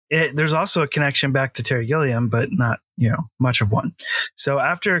there's also a connection back to Terry Gilliam, but not, much of one. So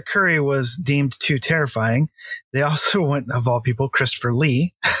after Curry was deemed too terrifying, they also went, of all people, Christopher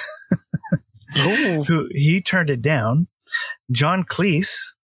Lee, who he turned it down. John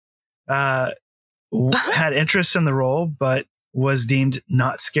Cleese had interest in the role, but was deemed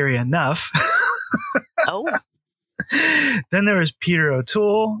not scary enough. Then there was Peter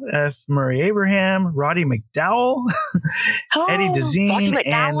O'Toole, F. Murray Abraham, Roddy McDowall, Eddie Dezzine. Roddy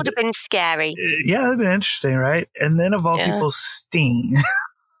McDowall would have been scary. Yeah, that'd been interesting, right? And then of all people, Sting.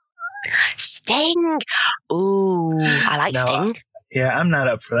 Sting. Ooh, I like Sting. Yeah, I'm not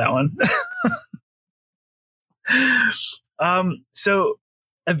up for that one. So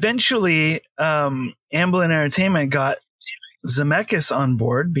eventually, Amblin Entertainment got Zemeckis on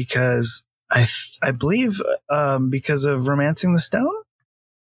board because I believe because of Romancing the Stone,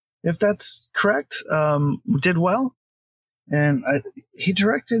 if that's correct, did well, and he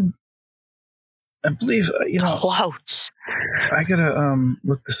directed. I believe Loads. I gotta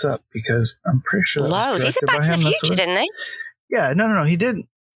look this up because I'm pretty sure that Loads. He said Back to the Future, didn't he? Yeah, no, he did.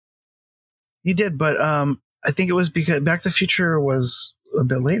 He did, but I think it was because Back to the Future was a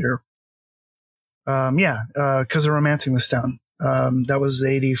bit later. Because of Romancing the Stone. That was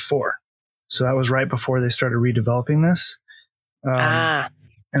 1984. So that was right before they started redeveloping this. And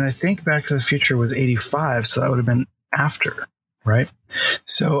I think Back to the Future was 1985, so that would have been after, right?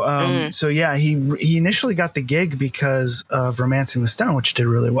 So, so yeah, he initially got the gig because of Romancing the Stone, which did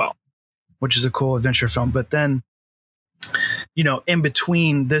really well, which is a cool adventure film. But then, in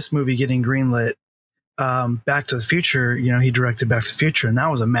between this movie getting greenlit, Back to the Future, he directed Back to the Future, and that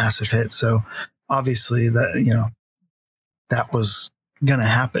was a massive hit. So obviously that, that was going to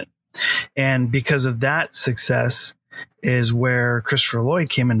happen. And because of that success is where Christopher Lloyd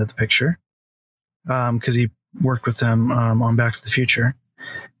came into the picture, because he worked with them on Back to the Future.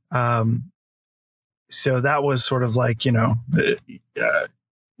 So that was sort of like, it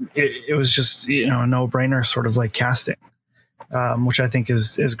was just, a no-brainer sort of like casting, which I think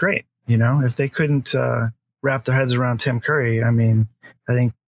is great. If they couldn't wrap their heads around Tim Curry, I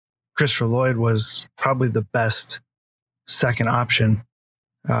think Christopher Lloyd was probably the best second option.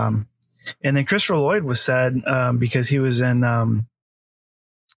 And then Christopher Lloyd was said, because he was in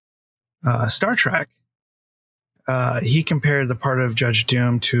Star Trek, he compared the part of Judge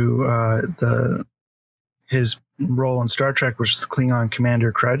Doom to his role in Star Trek, which is Klingon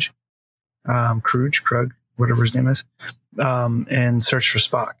Commander Krug, whatever his name is, and Search for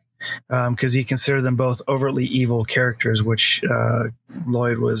Spock. Because he considered them both overtly evil characters, which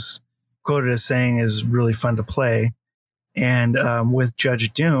Lloyd was quoted as saying is really fun to play. And with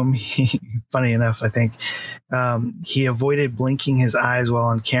Judge Doom, funny enough, I think he avoided blinking his eyes while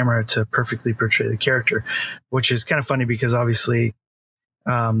on camera to perfectly portray the character, which is kind of funny because obviously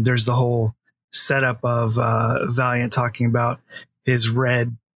there's the whole setup of Valiant talking about his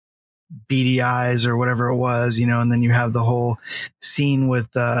red beady eyes or whatever it was, and then you have the whole scene with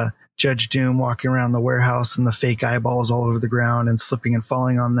Judge Doom walking around the warehouse and the fake eyeballs all over the ground and slipping and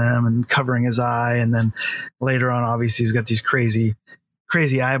falling on them and covering his eye. And then later on, obviously he's got these crazy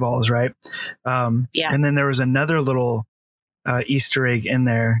eyeballs. Right. And then there was another little Easter egg in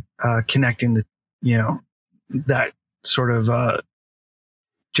there connecting that sort of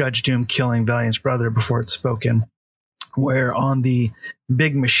Judge Doom killing Valiant's brother before it's spoken, where on the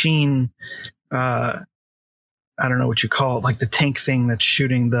big machine, I don't know what you call it, like the tank thing that's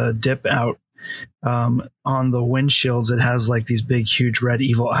shooting the dip out, on the windshields, it has like these big, huge red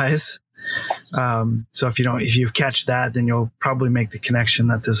evil eyes. So if you catch that, then you'll probably make the connection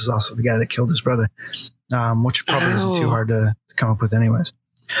that this is also the guy that killed his brother, which probably isn't too hard to come up with anyways.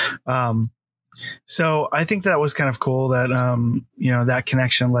 So I think that was kind of cool that, that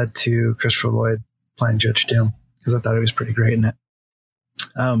connection led to Christopher Lloyd playing Judge Doom, because I thought he was pretty great in it.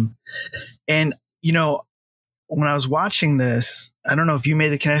 And, when I was watching this, I don't know if you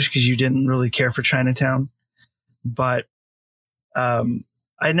made the connection because you didn't really care for Chinatown, but I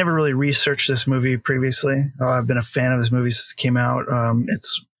never really researched this movie previously. I've been a fan of this movie since it came out.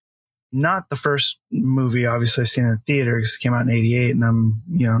 It's not the first movie, obviously, I've seen in the theater because it came out in 1988, and I'm,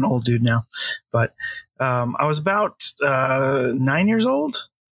 an old dude now. But I was about 10 years old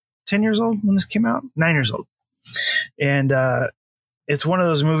when this came out. 9 years old. And it's one of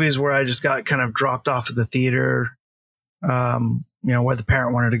those movies where I just got kind of dropped off at the theater, where the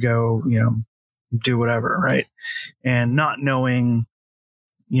parent wanted to go, do whatever, right? And not knowing,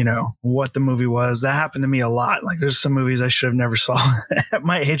 what the movie was. That happened to me a lot. Like there's some movies I should have never saw at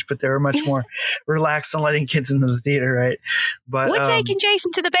my age, but they were much more relaxed on letting kids into the theater, right? But we're taking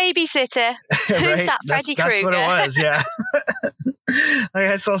Jason to the babysitter. Who's right? that? Freddy Krueger. That's what it was, yeah. Like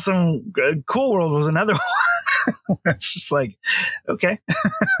I saw some Cool World was another one. It's just like, okay.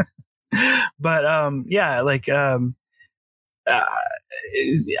 But I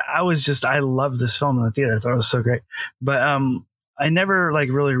loved this film in the theater. I thought it was so great. But I never like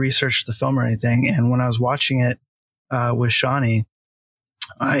really researched the film or anything. And when I was watching it with Shawnee,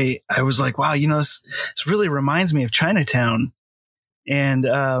 I was like, wow, this really reminds me of Chinatown. And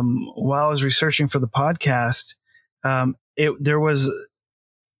while I was researching for the podcast, while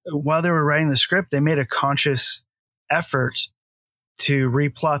they were writing the script, they made a conscious effort to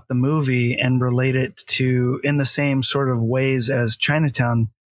replot the movie and relate it to in the same sort of ways as Chinatown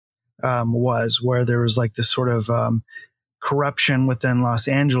was, where there was like this sort of corruption within Los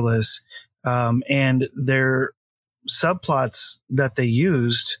Angeles, and their subplots that they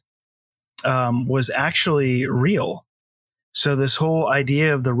used was actually real. So this whole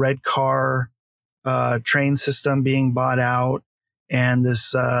idea of the red car train system being bought out and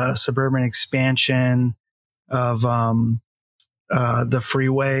this suburban expansion of the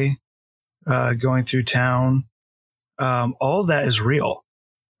freeway going through town, all of that is real.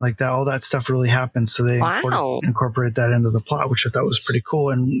 Like that, all that stuff really happened. So they incorporated that into the plot, which I thought was pretty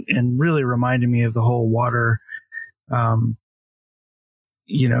cool and really reminded me of the whole water, subplot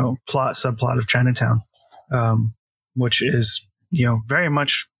of Chinatown, which is, very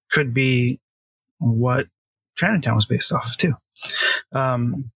much could be what Chinatown was based off of too.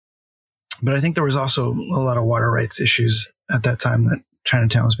 But I think there was also a lot of water rights issues at that time that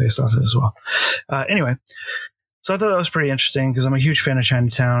Chinatown was based off of as well. Anyway, so I thought that was pretty interesting because I'm a huge fan of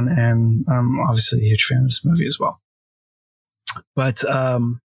Chinatown and I'm obviously a huge fan of this movie as well. But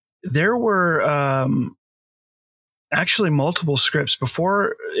there were actually multiple scripts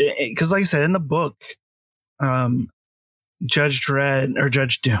before, because like I said, in the book, Judge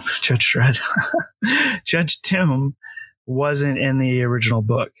Doom wasn't in the original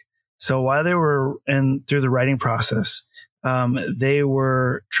book. So while they were through the writing process, they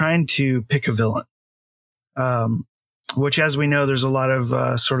were trying to pick a villain, which, as we know, there's a lot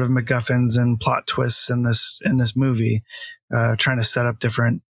of sort of MacGuffins and plot twists in this movie, trying to set up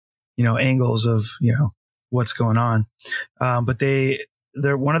different, angles of, what's going on. But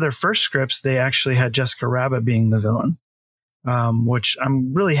they're one of their first scripts, they actually had Jessica Rabbit being the villain, which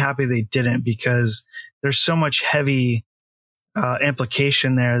I'm really happy they didn't, because there's so much heavy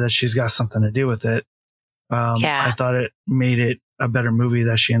implication there that she's got something to do with it. I thought it made it a better movie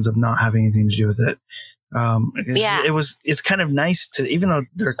that she ends up not having anything to do with it. It's kind of nice to, even though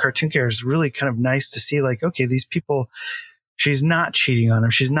they're cartoon characters, really kind of nice to see like, okay, these people, she's not cheating on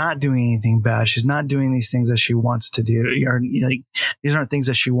them. She's not doing anything bad. She's not doing these things that she wants to do. Or, like, these aren't things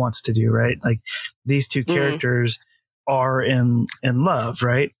that she wants to do, right? Like these two characters are in love,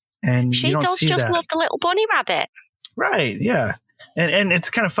 right? And she does just love the little bunny rabbit. Right. Yeah. And it's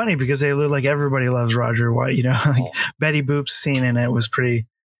kind of funny because they look like everybody loves Roger White, like Betty Boop's scene in it was pretty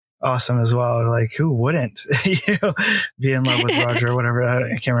awesome as well. Like, who wouldn't, be in love with Roger or whatever.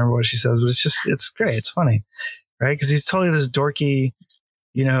 I can't remember what she says, but it's great. It's funny, right? Because he's totally this dorky,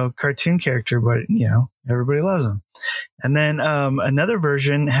 cartoon character, but, everybody loves him. And then another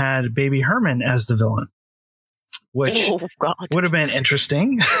version had Baby Herman as the villain, which would have been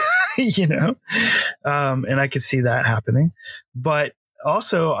interesting. And I could see that happening. But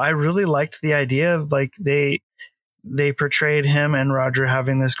also I really liked the idea of like they portrayed him and Roger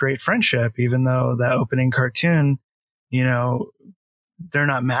having this great friendship, even though that opening cartoon, they're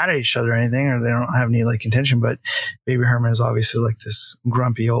not mad at each other or anything, or they don't have any like contention, but Baby Herman is obviously like this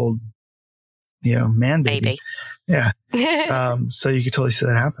grumpy old, man baby. Yeah. So you could totally see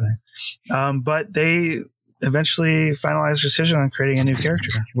that happening. But they eventually finalized a decision on creating a new character,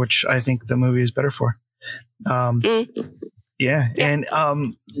 which I think the movie is better for. Yeah. And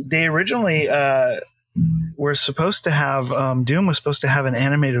they originally were supposed to have, Doom was supposed to have an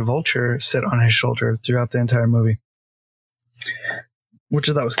animated vulture sit on his shoulder throughout the entire movie, which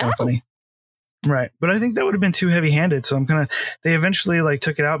I thought was kind of funny. Right. But I think that would have been too heavy handed. So they eventually like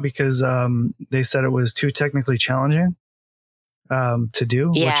took it out because they said it was too technically challenging to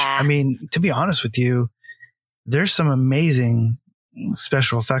do, which, I mean, to be honest with you, there's some amazing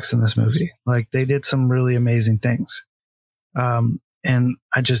special effects in this movie. Like they did some really amazing things. And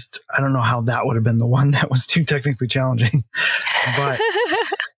I don't know how that would have been the one that was too technically challenging, but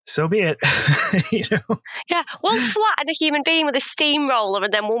so be it. Yeah. We'll flatten a human being with a steamroller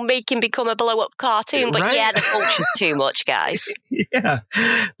and then we'll make him become a blow up cartoon. But right? The vulture's too much, guys. Yeah.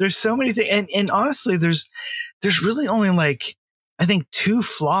 There's so many things. And honestly, there's really only like, I think 2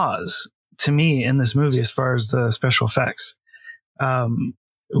 flaws to me in this movie as far as the special effects,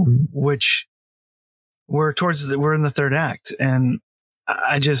 which we're in the third act. And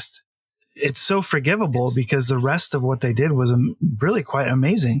it's so forgivable because the rest of what they did was really quite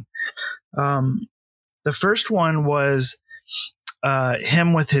amazing. The first one was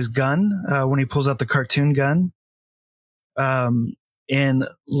him with his gun when he pulls out the cartoon gun. And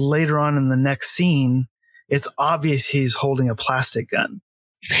later on in the next scene, it's obvious he's holding a plastic gun.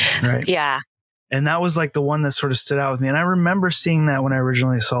 Right. Yeah. And that was like the one that sort of stood out with me. And I remember seeing that when I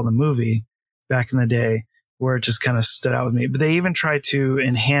originally saw the movie back in the day, where it just kind of stood out with me. But they even tried to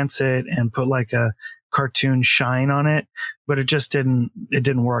enhance it and put like a cartoon shine on it, but it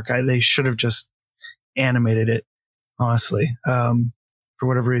didn't work. They should have just animated it, honestly, for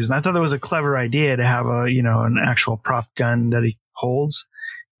whatever reason. I thought that was a clever idea to have an actual prop gun that he holds.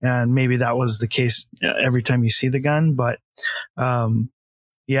 And maybe that was the case every time you see the gun. But, as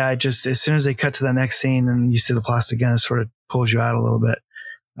soon as they cut to the next scene and you see the plastic gun, it sort of pulls you out a little bit.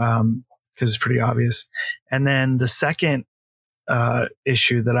 Cause it's pretty obvious. And then the second,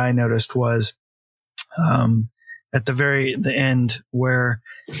 issue that I noticed was, at the end where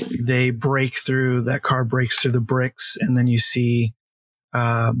that car breaks through the bricks, and then you see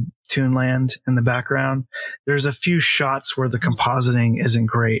Toonland in the background. There's a few shots where the compositing isn't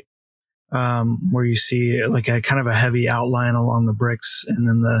great, where you see like a kind of a heavy outline along the bricks, and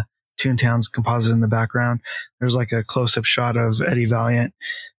then the Toontown's composite in the background. There's like a close-up shot of Eddie Valiant,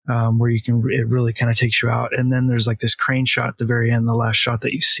 where it really kind of takes you out. And then there's like this crane shot at the very end, the last shot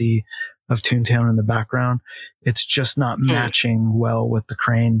that you see of Toontown in the background. It's just not matching well with the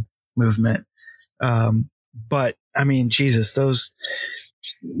crane movement. But I mean, Jesus, those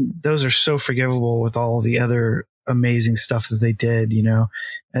are so forgivable with all the other amazing stuff that they did,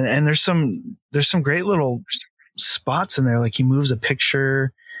 and there's some great little spots in there. Like he moves a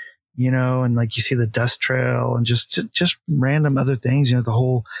picture, and like you see the dust trail and just random other things, the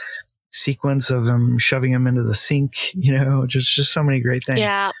whole sequence of him shoving him into the sink, just so many great things.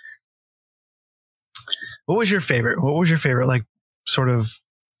 Yeah. What was your favorite? Like sort of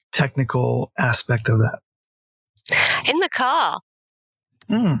technical aspect of that? In the car.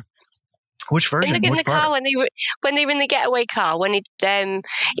 Which version? In the car when they were in the getaway car, when he'd been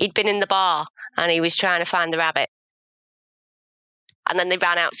in the bar and he was trying to find the rabbit, and then they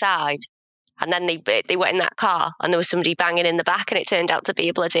ran outside, and then they went in that car, and there was somebody banging in the back, and it turned out to be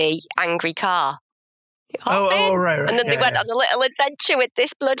a bloody angry car. Oh, right. And then they went on a little adventure with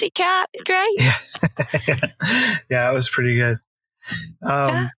this bloody car. It's great. Yeah, it was pretty good.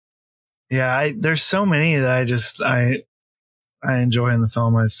 There's so many that I enjoy in the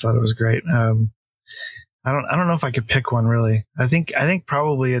film. I just thought it was great. I don't know if I could pick one really. I think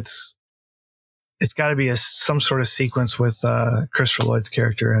probably it's got to be some sort of sequence with Christopher Lloyd's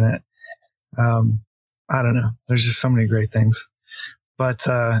character in it. I don't know. There's just so many great things, but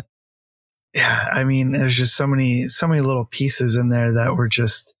I mean, there's just so many little pieces in there that were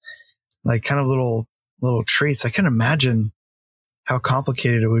just like kind of little treats. I can imagine how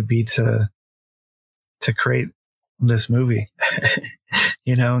complicated it would be to create this movie,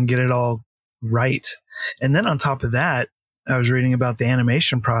 and get it all right. And then on top of that, I was reading about the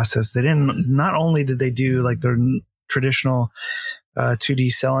animation process. Not only did they do like the traditional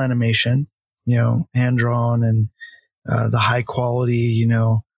 2D cell animation, hand drawn and the high quality,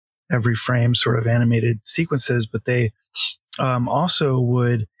 every frame sort of animated sequences, but they also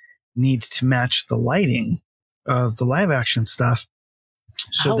would need to match the lighting of the live action stuff.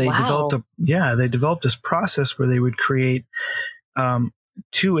 So they developed this process where they would create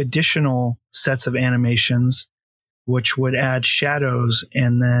 2 additional sets of animations, which would add shadows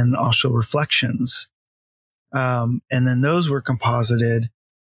and then also reflections. And then those were composited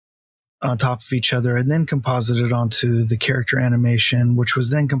on top of each other and then composited onto the character animation, which was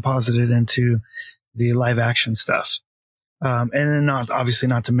then composited into the live action stuff. And then not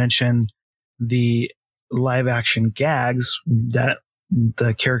to mention the live action gags that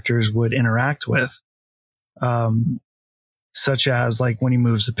the characters would interact with, such as like when he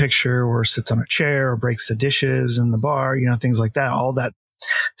moves a picture or sits on a chair or breaks the dishes in the bar, things like that. All that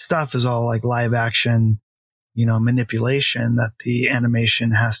stuff is all like live action, manipulation that the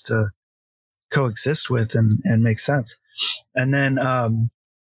animation has to coexist with and make sense. And then,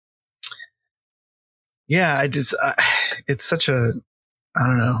 it's such a, I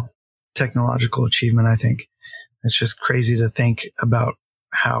don't know, technological achievement. I think it's just crazy to think about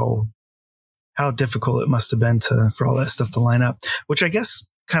how difficult it must have been for all that stuff to line up, which I guess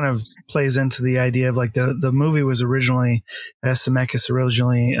kind of plays into the idea of like the movie was originally, Zemeckis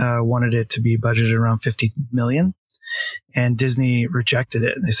originally wanted it to be budgeted around $50 million, and Disney rejected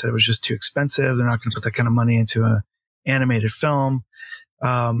it. And they said it was just too expensive. They're not going to put that kind of money into an animated film.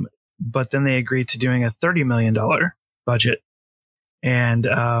 But then they agreed to doing a $30 million budget. And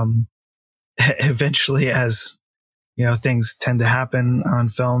eventually, as things tend to happen on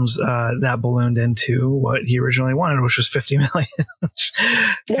films, that ballooned into what he originally wanted, which was $50 million, which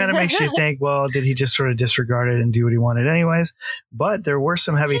kind of makes you think, well, did he just sort of disregard it and do what he wanted anyways? But there were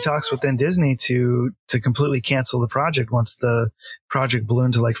some heavy talks within Disney to completely cancel the project once the project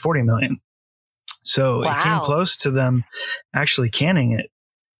ballooned to like $40 million. So It came close to them actually canning it.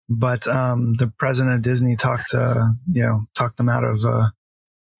 But the president of Disney talked them out of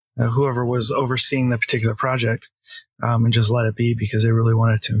whoever was overseeing the particular project, and just let it be because they really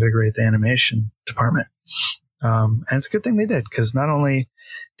wanted to invigorate the animation department. And it's a good thing they did, because not only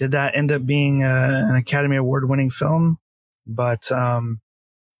did that end up being an Academy Award winning film, but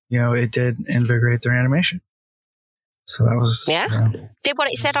it did invigorate their animation. So that was did what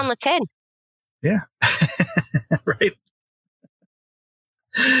it said on the tin. Yeah. Right.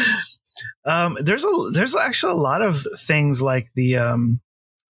 There's actually a lot of things like the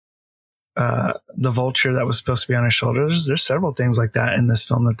vulture that was supposed to be on his shoulders. There's several things like that in this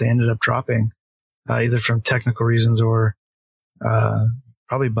film that they ended up dropping, either from technical reasons or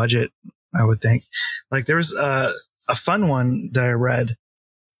probably budget, I would think. Like there was a fun one that I read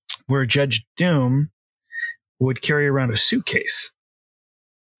where Judge Doom would carry around a suitcase.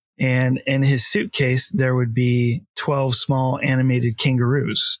 And in his suitcase, there would be 12 small animated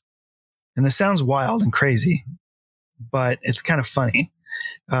kangaroos. And this sounds wild and crazy, but it's kind of funny.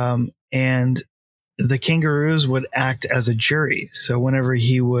 And the kangaroos would act as a jury. So whenever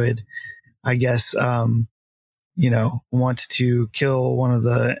he would, I guess, want to kill one of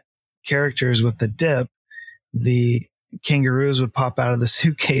the characters with the dip, the kangaroos would pop out of the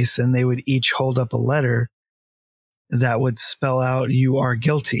suitcase and they would each hold up a letter that would spell out, "You are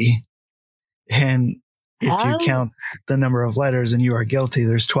guilty." And if you count the number of letters and "you are guilty,"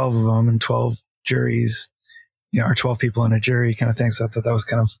 there's 12 of them and 12 juries, or 12 people in a jury kind of thing. So I thought that was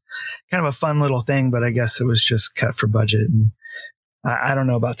kind of a fun little thing, but I guess it was just cut for budget. And I don't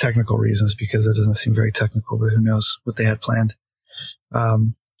know about technical reasons because it doesn't seem very technical, but who knows what they had planned.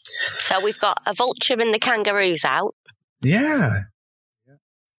 So we've got a vulture and the kangaroos out. Yeah.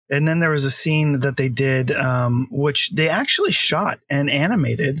 And then there was a scene that they did, which they actually shot and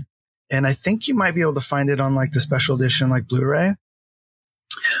animated. And I think you might be able to find it on like the special edition, like Blu-ray.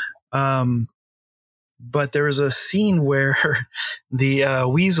 But there was a scene where the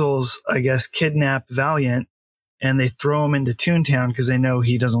weasels, I guess, kidnap Valiant and they throw him into Toontown because they know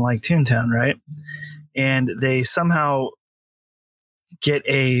he doesn't like Toontown, right? And they somehow get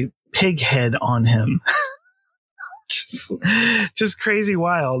a pig head on him. Just crazy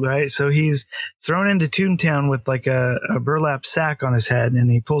wild, right? So he's thrown into Toontown with like a burlap sack on his head,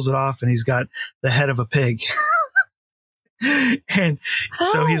 and he pulls it off and he's got the head of a pig. And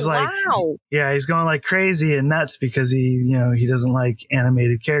so he's like, he's going like crazy and nuts because he doesn't like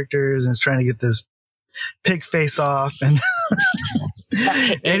animated characters and is trying to get this pig face off. And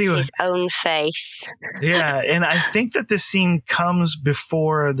anyway, his own face. Yeah. And I think that this scene comes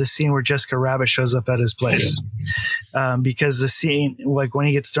before the scene where Jessica Rabbit shows up at his place. Because the scene, like when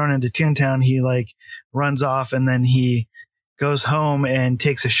he gets thrown into Toontown, he like runs off and then he goes home and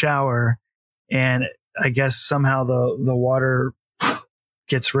takes a shower, and I guess somehow the water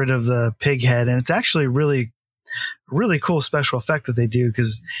gets rid of the pig head. And it's actually really, really cool special effect that they do,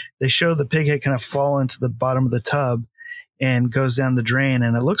 because they show the pig head kind of fall into the bottom of the tub and goes down the drain,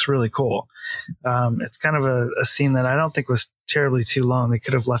 and it looks really cool. It's kind of a scene that I don't think was terribly too long. They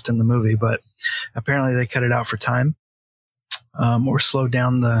could have left in the movie, but apparently they cut it out for time, or slowed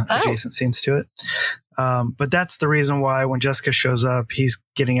down the adjacent scenes to it. But that's the reason why when Jessica shows up, he's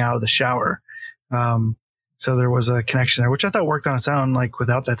getting out of the shower. So there was a connection there, which I thought worked on its own, like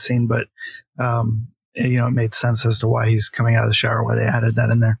without that scene, but, it made sense as to why he's coming out of the shower, why they added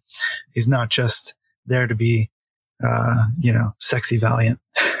that in there. He's not just there to be, sexy Valiant.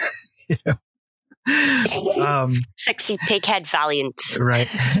 Sexy pighead Valiant. Right.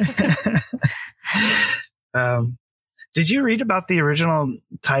 Did you read about the original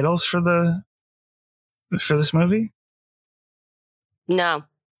titles for this movie? No.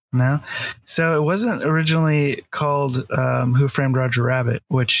 So it wasn't originally called Who Framed Roger Rabbit,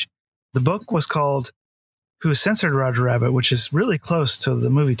 which the book was called Who Censored Roger Rabbit, which is really close to the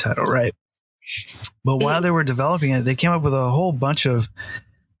movie title, right? But while they were developing it, they came up with a whole bunch of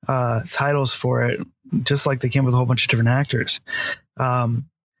titles for it, just like they came with a whole bunch of different actors.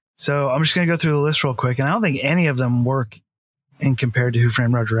 So I'm just going to go through the list real quick, and I don't think any of them work in compared to Who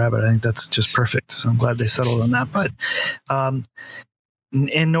Framed Roger Rabbit. I think that's just perfect. So I'm glad they settled on that. But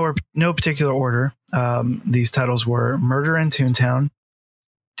in no particular order, these titles were Murder in Toontown,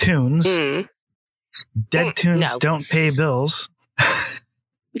 Toons, Dead Toons Don't Pay Bills,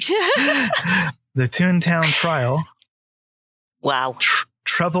 The Toontown Trial, Wow.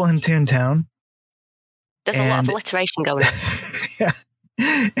 Trouble in Toontown. There's a lot of alliteration going on. Yeah.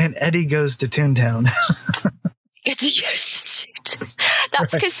 And Eddie Goes to Toontown.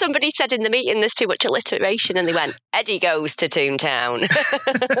 That's because somebody said in the meeting there's too much alliteration, and they went, Eddie Goes to Toontown.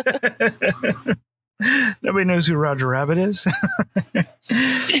 Nobody knows who Roger Rabbit is.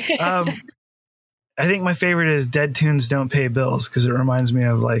 I think my favorite is Dead Tunes Don't Pay Bills, because it reminds me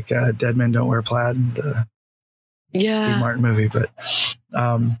of like Dead Men Don't Wear Plaid, the Steve Martin movie. But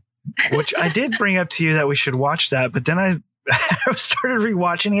which I did bring up to you that we should watch that, but then I started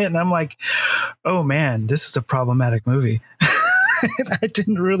rewatching it and I'm like, oh man, this is a problematic movie. I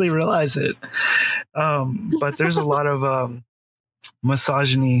didn't really realize it. But there's a lot of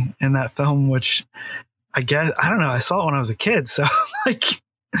misogyny in that film, which I guess, I don't know, I saw it when I was a kid. So like,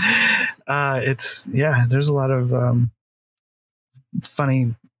 there's a lot of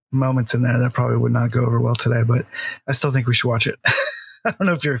funny moments in there that probably would not go over well today, but I still think we should watch it. I don't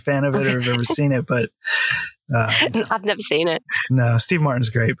know if you're a fan of it or have ever seen it, but I've never seen it. No, Steve Martin's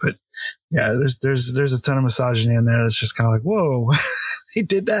great, but yeah, there's a ton of misogyny in there. It's just kind of like, whoa, he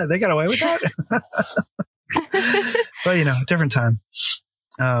did that. They got away with that. But different time.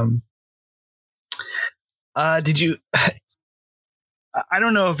 Did you? I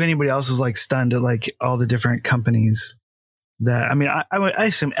don't know if anybody else is like stunned at like all the different companies that, I mean, I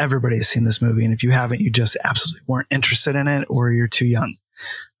assume everybody has seen this movie. And if you haven't, you just absolutely weren't interested in it or you're too young.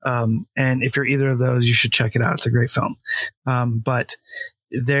 And if you're either of those, you should check it out. It's a great film. But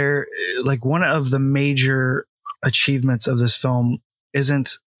they're like, one of the major achievements of this film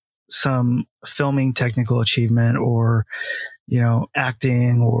isn't some filming technical achievement or,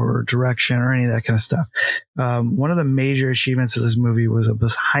 acting or direction or any of that kind of stuff. One of the major achievements of this movie was a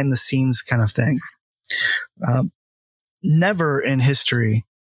behind the scenes kind of thing. Never in history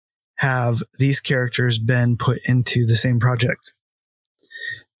have these characters been put into the same project.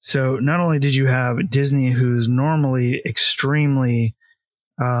 So not only did you have Disney, who's normally extremely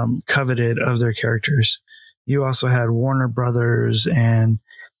coveted of their characters, you also had Warner Brothers, and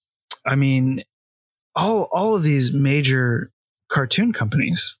I mean, all of these major cartoon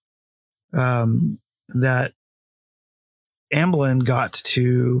companies that Amblin got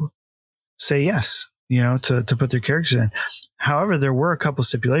to say yes, to put their characters in. However, there were a couple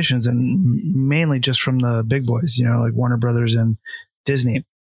stipulations, and mainly just from the big boys, like Warner Brothers and Disney.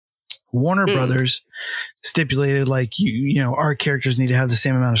 Warner Brothers stipulated like, our characters need to have the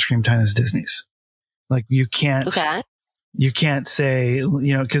same amount of screen time as Disney's. Like you can't say,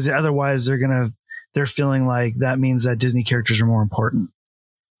 cause otherwise they're feeling like that means that Disney characters are more important.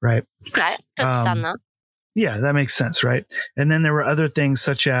 Right. Okay. Understand that. Yeah, that makes sense. Right. And then there were other things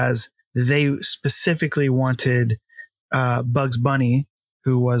such as they specifically wanted, Bugs Bunny,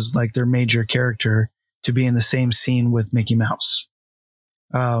 who was like their major character, to be in the same scene with Mickey Mouse.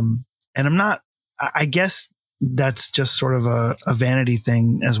 And I guess that's just sort of a vanity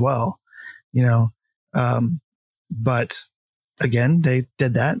thing as well, but again, they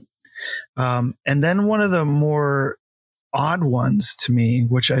did that. And then one of the more odd ones to me,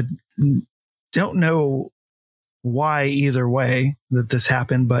 which I don't know why either way that this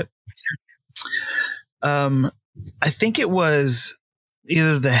happened, but, I think it was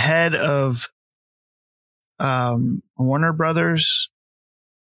either the head of, Warner Brothers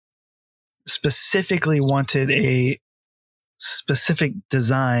specifically wanted a specific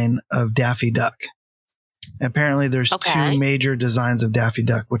design of Daffy Duck. Apparently there's two major designs of Daffy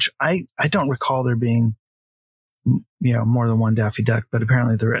Duck, which I don't recall there being, more than one Daffy Duck, but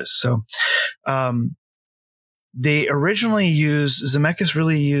apparently there is. So, they originally Zemeckis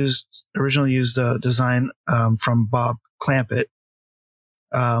originally used a design, from Bob Clampett.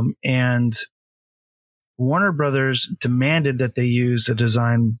 And Warner Brothers demanded that they use a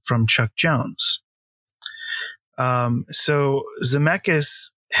design from Chuck Jones. So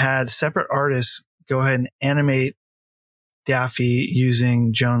Zemeckis had separate artists go ahead and animate Daffy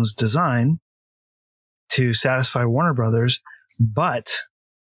using Jones' design to satisfy Warner Brothers, but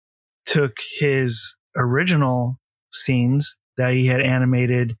took his original scenes that he had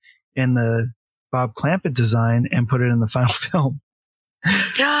animated in the Bob Clampett design and put it in the final film.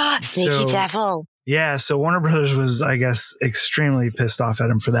 Sneaky devil. Yeah, so Warner Brothers was, I guess, extremely pissed off at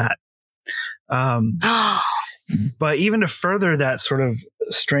him for that. But even to further that sort of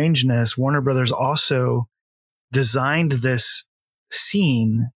strangeness, Warner Brothers also designed this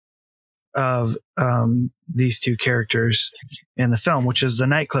scene of these two characters in the film, which is the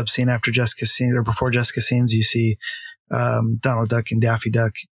nightclub scene after Jessica scene, or before Jessica scenes. You see Donald Duck and Daffy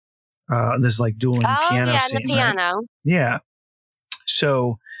Duck. This like dueling piano scene. The piano. Right? Yeah.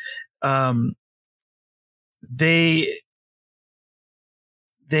 So they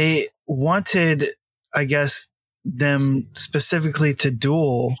they wanted, I guess, them specifically to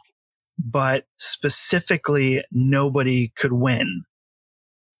duel, but specifically nobody could win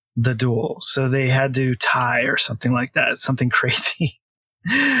the duel. So they had to tie or something like that. Something crazy.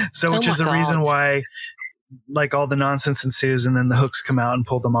 So which is the reason why like all the nonsense ensues and then the hooks come out and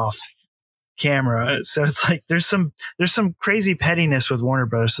pull them off camera. So it's like there's some crazy pettiness with Warner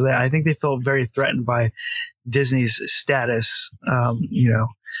Brothers. So I think they felt very threatened by Disney's status,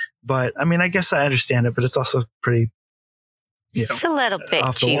 but I mean, I guess I understand it, but it's also pretty, it's a little bit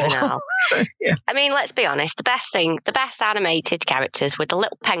juvenile. Yeah. I mean, let's be honest. The best animated characters were the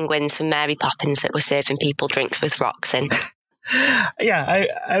little penguins from Mary Poppins that were serving people drinks with rocks in. Yeah,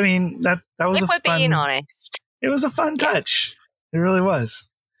 I mean that was if we're being honest. It was a fun touch. It really was.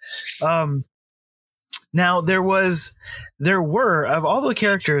 Now there were of all the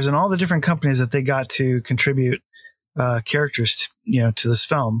characters and all the different companies that they got to contribute characters to this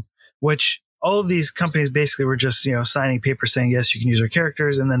film, which all of these companies basically were just signing papers saying yes, you can use our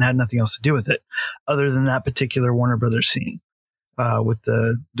characters, and then had nothing else to do with it other than that particular Warner Brothers scene with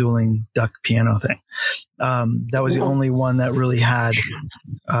the dueling duck piano thing. That was the only one that really had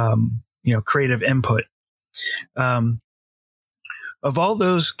creative input. Of all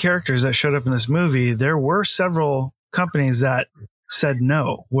those characters that showed up in this movie, there were several companies that said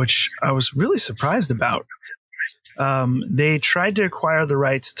no, which I was really surprised about. They tried to acquire the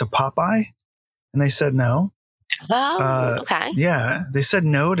rights to Popeye, and they said no. Oh, okay. Yeah, they said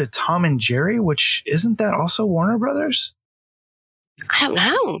no to Tom and Jerry, which isn't that also Warner Brothers? I don't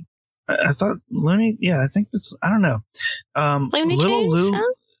know. I thought Looney. Yeah, I think that's. I don't know. Looney Little Tunes, Lou.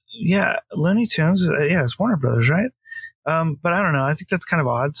 huh? Yeah, Looney Tunes. Yeah, it's Warner Brothers, right? But I don't know. I think that's kind of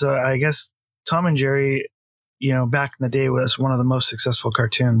odd. So I guess Tom and Jerry, back in the day was one of the most successful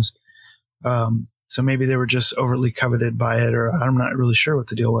cartoons. So maybe they were just overly coveted by it, or I'm not really sure what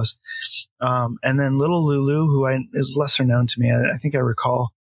the deal was. And then Little Lulu, who is lesser known to me. I think I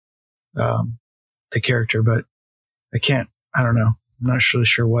recall the character, but I don't know. I'm not really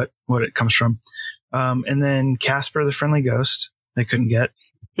sure what it comes from. And then Casper the Friendly Ghost, they couldn't get.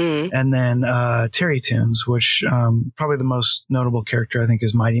 And then Terry Toons, which probably the most notable character I think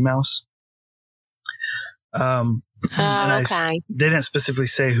is Mighty Mouse. Okay. They didn't specifically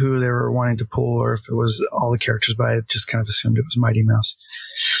say who they were wanting to pull or if it was all the characters, but I just kind of assumed it was Mighty Mouse.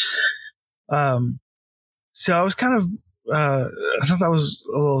 So I was kind of I thought that was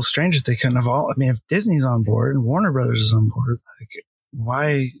a little strange that they couldn't have all. I mean, if Disney's on board and Warner Brothers is on board, like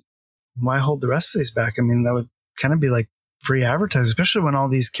why hold the rest of these back? I mean, that would kind of be like free advertising, especially when all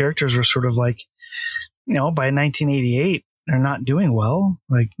these characters were sort of like, by 1988, they're not doing well.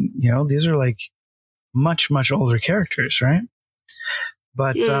 Like, these are like much, much older characters, right?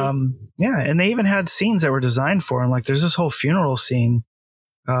 But, and they even had scenes that were designed for them. Like there's this whole funeral scene,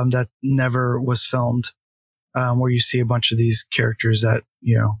 that never was filmed, where you see a bunch of these characters that,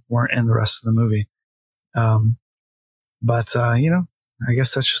 weren't in the rest of the movie. But I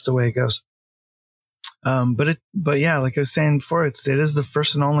guess that's just the way it goes. But yeah, like I was saying before, it is the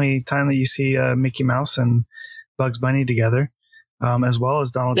first and only time that you see Mickey Mouse and Bugs Bunny together, as well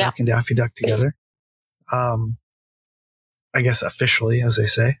as Donald Duck and Daffy Duck together. I guess officially, as they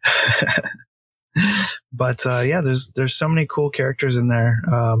say. But there's so many cool characters in there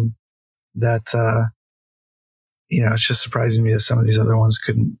that it's just surprising me that some of these other ones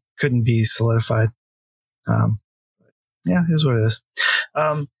couldn't be solidified. Yeah, it is what it is.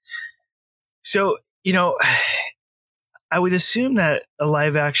 So. I would assume that a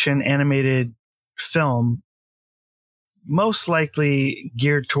live action animated film, most likely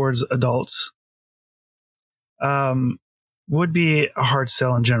geared towards adults, would be a hard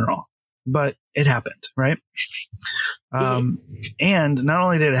sell in general, but it happened, right? And not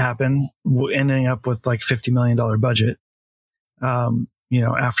only did it happen, ending up with like $50 million budget,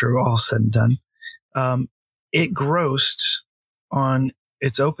 after all said and done, it grossed on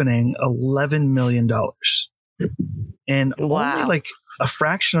its opening $11 million, and only like a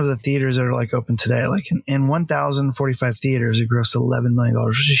fraction of the theaters that are like open today, like in 1,045 theaters, it grossed $11 million,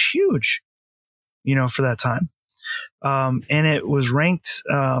 which is huge, for that time. And it was ranked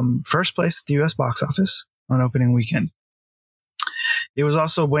first place at the U.S. box office on opening weekend. It was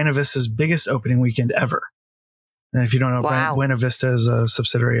also Buena Vista's biggest opening weekend ever. And if you don't know, Buena Vista is a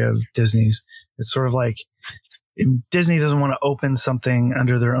subsidiary of Disney's. It's sort of like, if Disney doesn't want to open something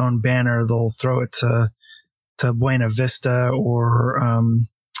under their own banner, they'll throw it to Buena Vista, or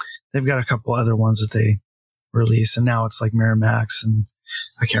they've got a couple other ones that they release, and now it's like Miramax, and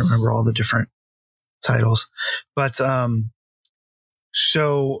I can't remember all the different titles. But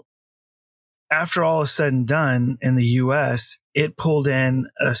so after all is said and done in the US, it pulled in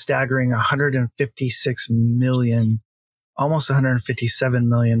a staggering $156 million, almost $157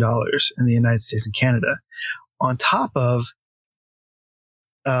 million in the United States and Canada. On top of,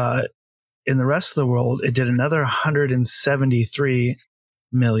 in the rest of the world, it did another 173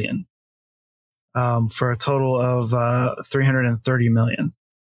 million, for a total of 330 million.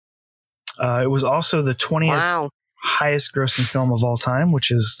 It was also the 20th highest grossing film of all time,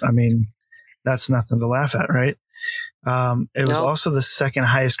 which is, I mean, that's nothing to laugh at, right? It was also the second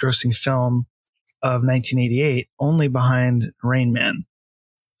highest grossing film of 1988, only behind Rain Man.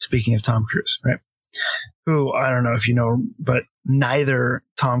 Speaking of Tom Cruise, right? Who, I don't know if you know, but neither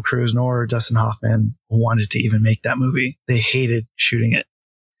Tom Cruise nor Dustin Hoffman wanted to even make that movie. They hated shooting it.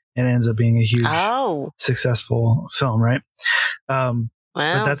 And it ends up being a huge, successful film, right? But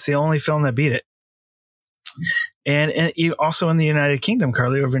that's the only film that beat it. And also in the United Kingdom,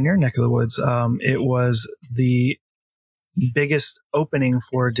 Carly, over in your neck of the woods, it was the biggest opening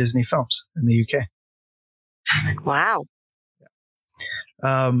for Disney films in the UK. Wow.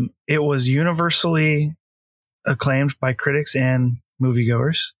 It was universally acclaimed by critics and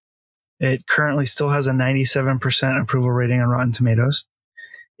moviegoers. It currently still has a 97% approval rating on Rotten Tomatoes.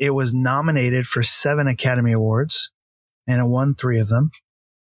 It was nominated for 7 Academy Awards, and it won 3 of them.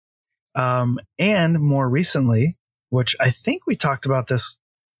 And more recently, which I think we talked about this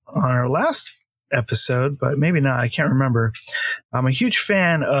on our last episode, but maybe not. I can't remember. I'm a huge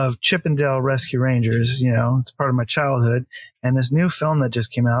fan of Chip 'n Dale Rescue Rangers. You know, it's part of my childhood. And this new film that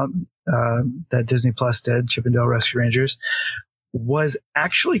just came out, that Disney Plus did, Chip 'n Dale Rescue Rangers, was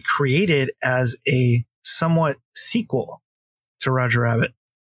actually created as a somewhat sequel to Roger Rabbit.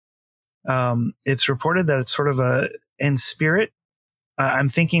 It's reported that it's sort of in spirit. I'm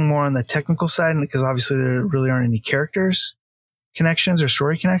thinking more on the technical side, because obviously there really aren't any characters connections or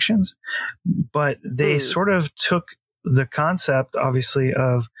story connections, but they sort of took the concept, obviously,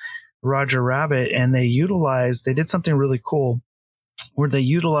 of Roger Rabbit, and they did something really cool where they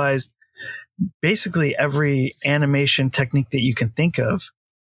utilized basically every animation technique that you can think of,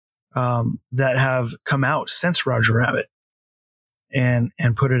 that have come out since Roger Rabbit, and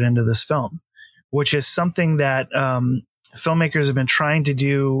put it into this film, which is something that, filmmakers have been trying to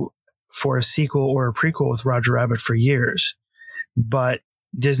do for a sequel or a prequel with Roger Rabbit for years. But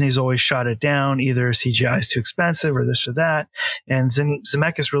Disney's always shot it down. Either CGI is too expensive or this or that. And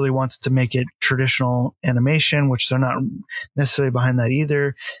Zemeckis really wants to make it traditional animation, which they're not necessarily behind that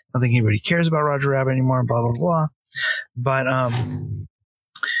either. I don't think anybody cares about Roger Rabbit anymore, blah, blah, blah. But,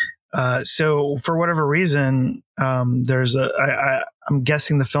 so for whatever reason, I'm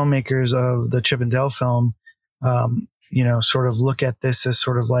guessing the filmmakers of the Chip 'n Dale film, sort of look at this as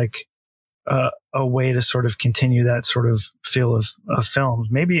sort of like a way to sort of continue that sort of feel of films.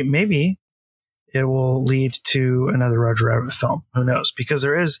 Maybe it will lead to another Roger Rabbit film. Who knows? Because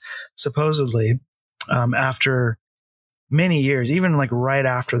there is supposedly, after many years, even like right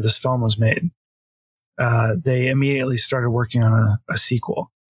after this film was made, they immediately started working on a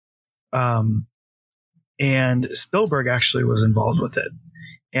sequel. And Spielberg actually was involved with it.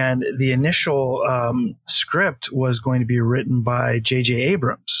 And the initial script was going to be written by J.J.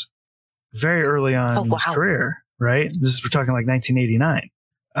 Abrams very early on in his career, right? We're talking like 1989.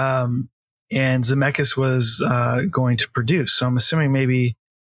 And Zemeckis was going to produce. So I'm assuming maybe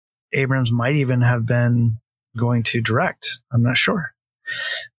Abrams might even have been going to direct. I'm not sure.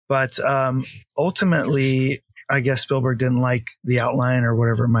 But ultimately, I guess Spielberg didn't like the outline or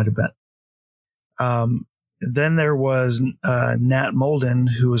whatever it might have been. Then there was Nat Molden,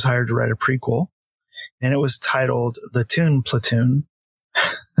 who was hired to write a prequel, and it was titled The Toon Platoon.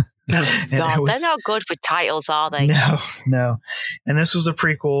 God, they're not good with titles, are they? No. And this was a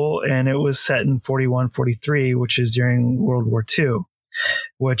prequel, and it was set in 41-43, which is during World War II,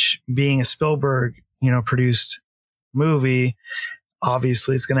 which, being a Spielberg, produced movie,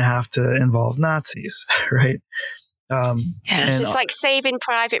 obviously it's going to have to involve Nazis, right? Yes, it's like Saving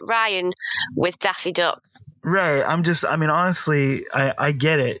Private Ryan with Daffy Duck. Right. Honestly, I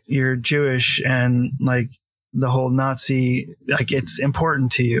get it. You're Jewish, and like the whole Nazi, like, it's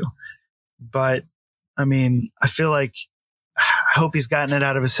important to you. But I feel like, I hope he's gotten it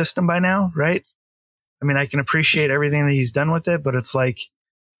out of his system by now, right? I can appreciate everything that he's done with it, but it's like,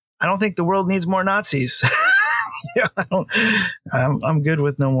 I don't think the world needs more Nazis. I'm good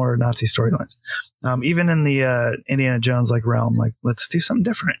with no more Nazi storylines. Even in the Indiana Jones like realm, like, let's do something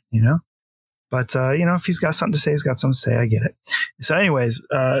different, But if he's got something to say, he's got something to say. I get it. So, anyways,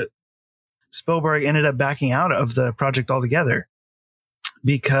 Spielberg ended up backing out of the project altogether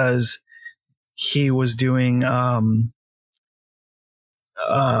because he was doing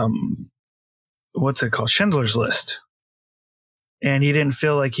what's it called? Schindler's List. and he didn't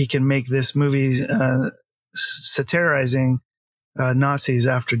feel like he can make this movie satirizing Nazis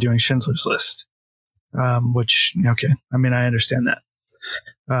after doing Schindler's List. Which, okay, I mean, I understand that.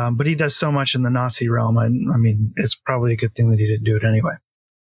 But he does so much in the Nazi realm. I mean, it's probably a good thing that he didn't do it anyway.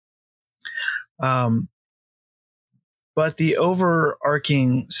 But the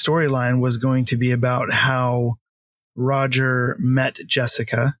overarching storyline was going to be about how Roger met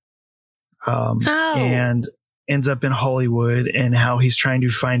Jessica, and ends up in Hollywood, and how he's trying to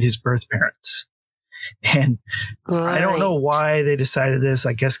find his birth parents. And I don't know why they decided this.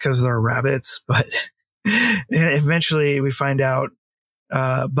 I guess because they're rabbits, but eventually we find out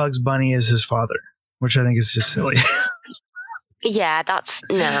Bugs Bunny is his father, which I think is just silly. Yeah, that's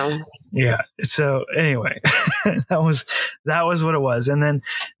no. Yeah. So anyway, that was what it was. And then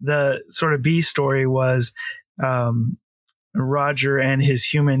the sort of B story was Roger and his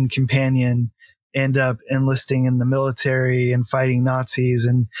human companion end up enlisting in the military and fighting Nazis,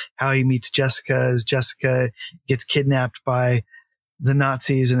 and how he meets Jessica as Jessica gets kidnapped by the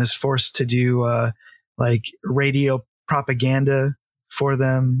Nazis and is forced to do like radio propaganda for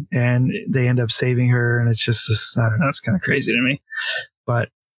them, and they end up saving her. And it's just this, I don't know, it's kind of crazy to me. But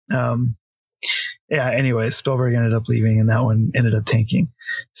yeah, anyway, Spielberg ended up leaving, and that one ended up tanking.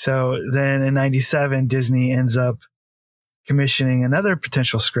 So then in 97, Disney ends up commissioning another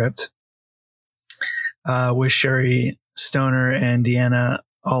potential script with Sherry Stoner and Deanna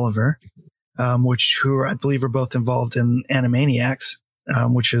Oliver, who I believe are both involved in Animaniacs,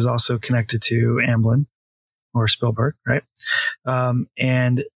 which is also connected to Amblin or Spielberg, right?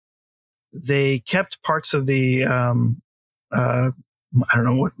 And they kept parts of the, I don't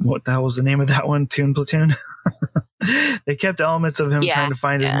know what the hell was the name of that one, Toon Platoon. They kept elements of him trying to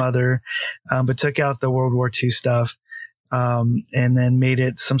find his mother, but took out the World War II stuff. And then made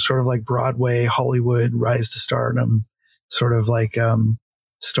it some sort of like Broadway, Hollywood, rise to stardom sort of like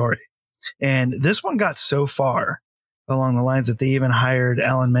story. And this one got so far along the lines that they even hired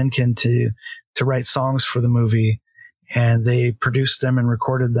Alan Menken to write songs for the movie, and they produced them and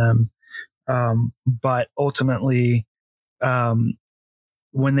recorded them. But ultimately,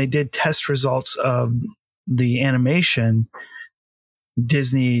 when they did test results of the animation,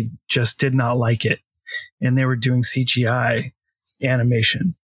 Disney just did not like it. And they were doing CGI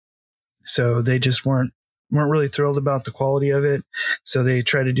animation. So they just weren't really thrilled about the quality of it. So they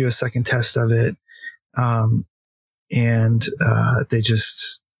tried to do a second test of it. And they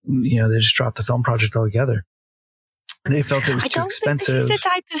just dropped the film project altogether. They felt it was too expensive. I don't think this is the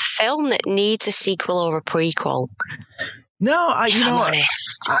type of film that needs a sequel or a prequel. No, I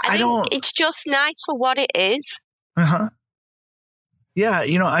don't. It's just nice for what it is. Uh-huh. Yeah,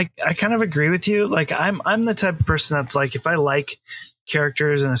 I kind of agree with you. Like I'm the type of person that's like, if I like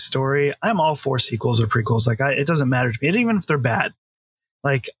characters in a story, I'm all for sequels or prequels. Like it doesn't matter to me, even if they're bad.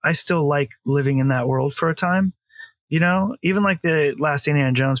 Like I still like living in that world for a time. Even like the last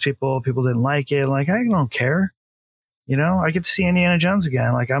Indiana Jones people didn't like it. Like I don't care. I get to see Indiana Jones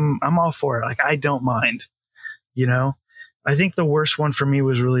again. Like I'm all for it. Like I don't mind. I think the worst one for me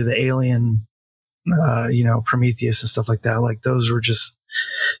was really the Alien, Prometheus and stuff like that. Like those were just,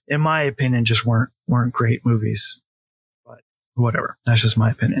 in my opinion, just weren't great movies. But whatever, that's just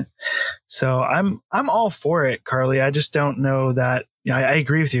my opinion. So I'm all for it, Carly. I just don't know that. I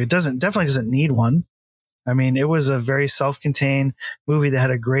agree with you. It definitely doesn't need one. I mean, it was a very self-contained movie that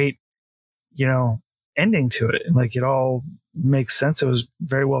had a great, ending to it. Like it all makes sense. It was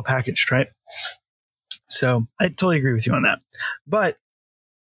very well packaged, right? So I totally agree with you on that. But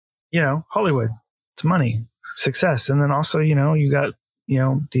Hollywood, it's money, success. And then also, you got,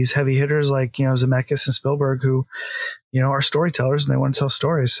 these heavy hitters like, Zemeckis and Spielberg who, are storytellers and they want to tell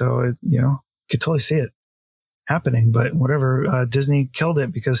stories. So, you could totally see it happening, but whatever, Disney killed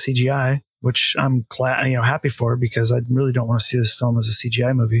it because CGI, which I'm glad, happy for, because I really don't want to see this film as a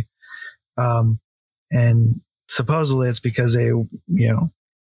CGI movie. And supposedly it's because they,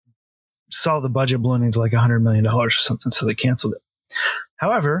 saw the budget ballooning to like $100 million or something. So they canceled it.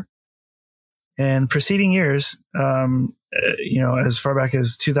 However, in preceding years, as far back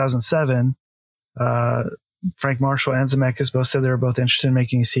as 2007, Frank Marshall and Zemeckis both said they were both interested in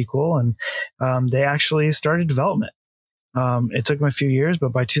making a sequel, and they actually started development. It took them a few years,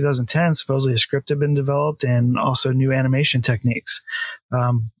 but by 2010, supposedly a script had been developed and also new animation techniques.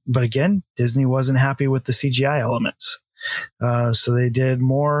 But again, Disney wasn't happy with the CGI elements. So they did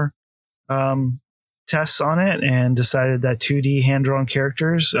more tests on it and decided that 2D hand-drawn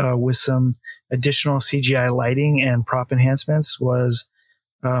characters with some additional CGI lighting and prop enhancements was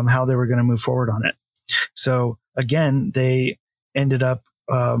how they were going to move forward on it. So again, they ended up,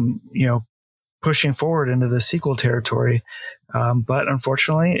 pushing forward into the sequel territory. But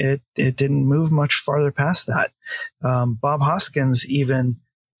unfortunately, it didn't move much farther past that. Bob Hoskins even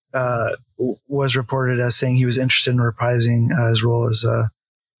was reported as saying he was interested in reprising his role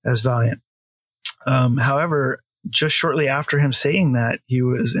as Valiant. However, just shortly after him saying that, he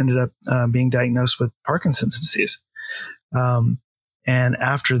ended up being diagnosed with Parkinson's disease. And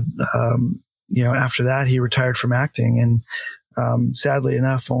after that, he retired from acting. And sadly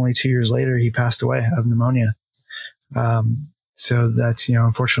enough, only 2 years later, he passed away of pneumonia. So that's,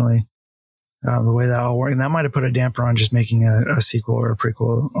 unfortunately, the way that all worked. And that might have put a damper on just making a sequel or a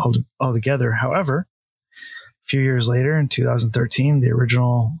prequel altogether. However, a few years later, in 2013, the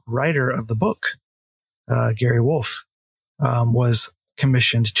original writer of the book, Gary Wolfe, was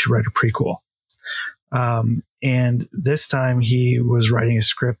commissioned to write a prequel. And this time he was writing a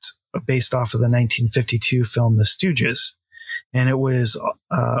script based off of the 1952 film The Stooges. And it was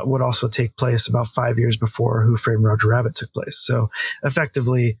would also take place about 5 years before Who Framed Roger Rabbit took place. So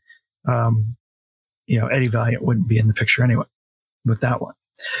effectively, Eddie Valiant wouldn't be in the picture anyway with that one.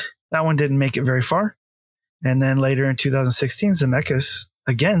 That one didn't make it very far. And then later in 2016, Zemeckis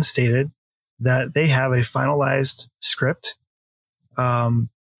again stated that they have a finalized script.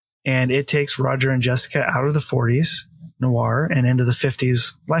 And it takes Roger and Jessica out of the 40s noir and into the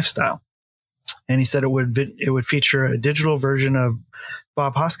 50s lifestyle. And he said it would feature a digital version of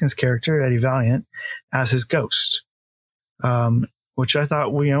Bob Hoskins' character, Eddie Valiant, as his ghost, which I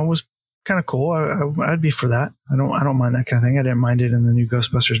thought, was kind of cool. I'd be for that. I don't mind that kind of thing. I didn't mind it in the new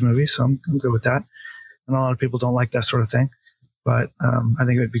Ghostbusters movie, so I'm good with that. And a lot of people don't like that sort of thing, but I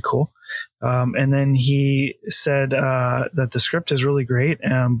think it would be cool. And then he said that the script is really great,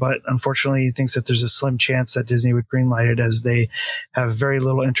 but unfortunately he thinks that there's a slim chance that Disney would greenlight it, as they have very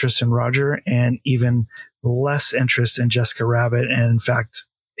little interest in Roger and even less interest in Jessica Rabbit, and in fact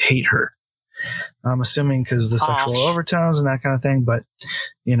hate her. I'm assuming because the sexual overtones and that kind of thing. But,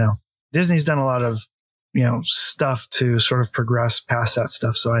 Disney's done a lot of, stuff to sort of progress past that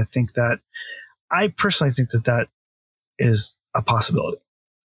stuff. So I personally think that is a possibility.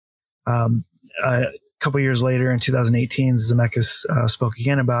 A couple years later in 2018, Zemeckis spoke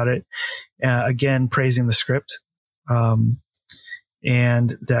again about it, again praising the script, and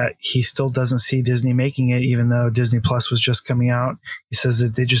that he still doesn't see Disney making it, even though Disney Plus was just coming out. He says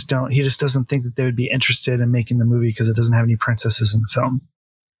that he just doesn't think that they would be interested in making the movie because it doesn't have any princesses in the film.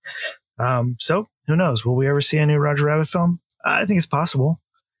 So who knows? Will we ever see a new Roger Rabbit film? I think it's possible.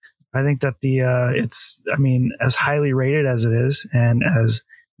 I think that as highly rated as it is, and as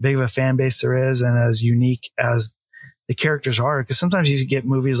big of a fan base there is, and as unique as the characters are, because sometimes you get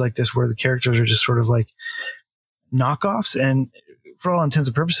movies like this where the characters are just sort of like knockoffs, and for all intents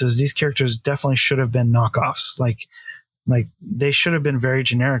and purposes, these characters definitely should have been knockoffs. Like they should have been very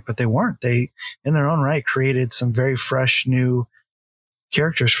generic, but they weren't. They, in their own right, created some very fresh new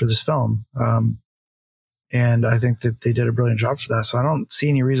characters for this film. And I think that they did a brilliant job for that. So I don't see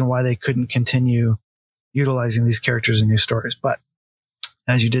any reason why they couldn't continue utilizing these characters in new stories. But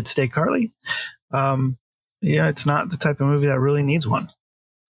as you did state, Carly, it's not the type of movie that really needs one.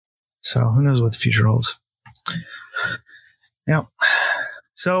 So who knows what the future holds. Yeah.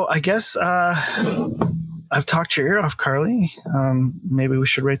 So I guess I've talked your ear off, Carly. Maybe we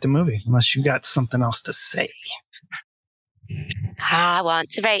should rate the movie, unless you got something else to say. I want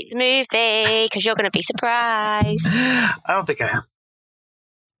to rate the movie because you're going to be surprised. I don't think I am.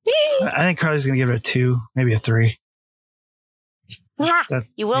 I think Carly's going to give it a 2, maybe a 3. Yeah,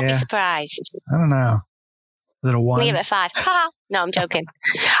 you will be surprised. I don't know. Is it a 1? I'm going to give it a 5. No, I'm joking.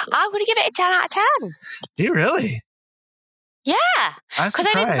 I'm going to give it a 10 out of 10. Do you really? Yeah, because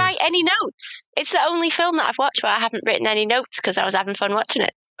I didn't write any notes. It's the only film that I've watched where I haven't written any notes because I was having fun watching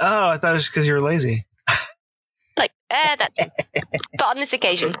it. Oh, I thought it was because you were lazy. That's it. But on this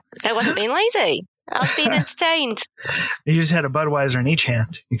occasion, I wasn't being lazy. I was being entertained. You just had a Budweiser in each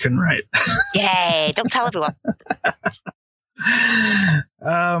hand. You couldn't write. Yay, don't tell everyone.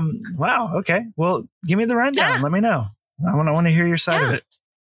 Wow, okay. Well, give me the rundown. Yeah. Let me know. I want to hear your side of it.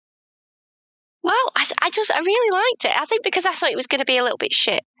 Well, I really liked it. I think because I thought it was going to be a little bit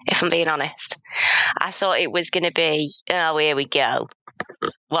shit, if I'm being honest. I thought it was going to be, oh, here we go.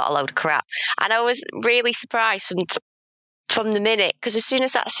 What a load of crap. And I was really surprised from the minute, because as soon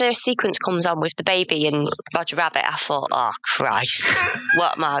as that first sequence comes on with the baby and Roger Rabbit, I thought, oh, Christ,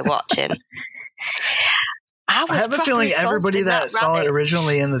 what am I watching? I have a feeling everybody that saw it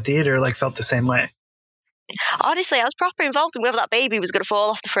originally in the theater felt the same way. Honestly, I was proper involved in whether that baby was going to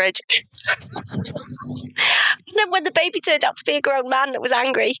fall off the fridge. And then when the baby turned out to be a grown man that was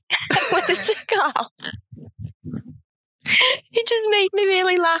angry with a cigar, it just made me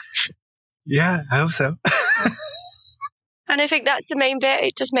really laugh. Yeah, I hope so. And I think that's the main bit.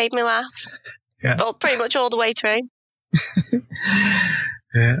 It just made me laugh. Yeah. Well, pretty much all the way through.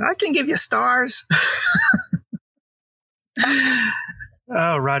 Yeah, I can give you stars.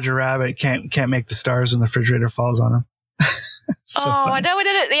 Oh, Roger Rabbit can't make the stars when the refrigerator falls on him. So funny. I know. And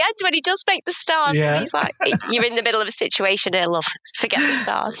then at the end, when he does make the stars, Yeah. and he's like, "You're in the middle of a situation here, love. Forget the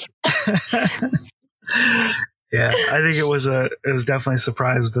stars." Yeah, I think it was definitely a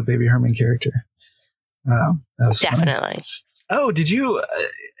surprise with the Baby Herman character. That was Definitely. Funny. Oh, did you?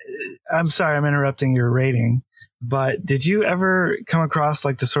 I'm sorry, I'm interrupting your rating, but did you ever come across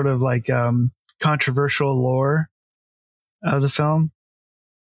like the sort of like controversial lore of the film?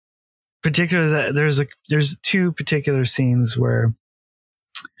 Particularly that there's two particular scenes where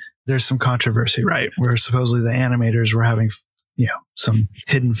there's some controversy, right? Where supposedly the animators were having, some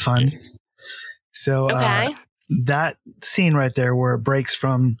hidden fun. So that scene right there where it breaks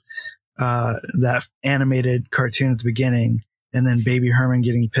from that animated cartoon at the beginning, and then Baby Herman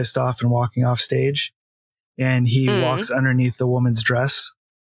getting pissed off and walking off stage, and he walks underneath the woman's dress.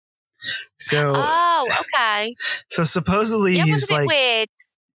 So, okay. So supposedly he's like, weird.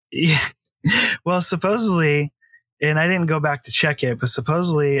 Yeah. Well, supposedly, and I didn't go back to check it, but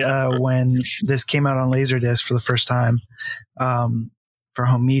supposedly when this came out on Laserdisc for the first time for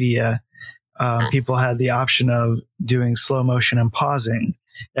home media, people had the option of doing slow motion and pausing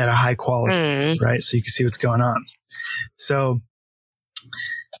at a high quality, right? So you can see what's going on. So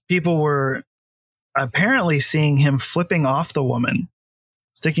people were apparently seeing him flipping off the woman,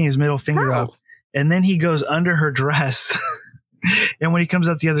 sticking his middle finger up, and then he goes under her dress. And when he comes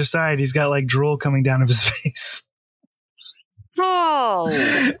out the other side, he's got like drool coming down of his face. Oh.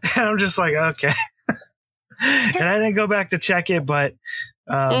 And I'm just like, okay. And I didn't go back to check it, but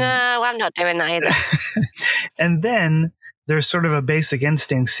no, I'm not doing that either. And then there's sort of a Basic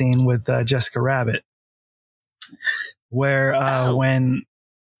Instinct scene with Jessica Rabbit, where when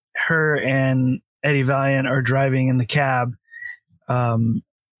her and Eddie Valiant are driving in the cab into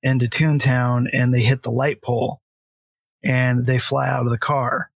Toontown, and they hit the light pole and they fly out of the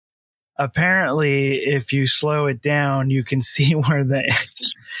car. Apparently, if you slow it down, you can see where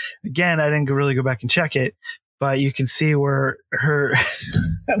again, I didn't really go back and check it, but you can see where her, I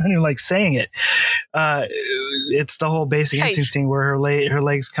don't even like saying it. It's the whole Basic Instinct scene where her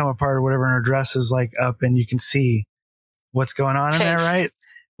legs come apart or whatever, and her dress is like up, and you can see what's going on in there, right?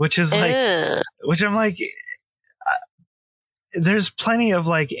 Which is like, which I'm like, there's plenty of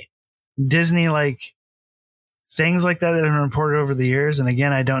like Disney, like things like that have been reported over the years. And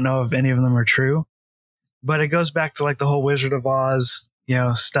again, I don't know if any of them are true, but it goes back to like the whole Wizard of Oz,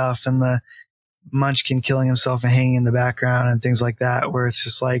 stuff, and the Munchkin killing himself and hanging in the background and things like that, where it's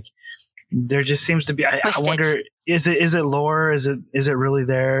just like, there just seems to be, I wonder, is it lore? Is it really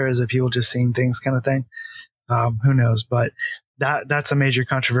there? Is it people just seeing things kind of thing? Who knows? But that's a major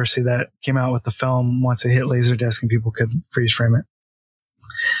controversy that came out with the film once it hit Laserdisc and people could freeze frame it.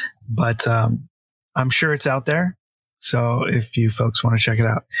 But, I'm sure it's out there. So if you folks want to check it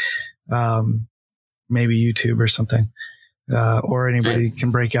out, maybe YouTube or something, or anybody can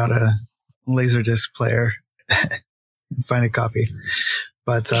break out a Laserdisc player and find a copy.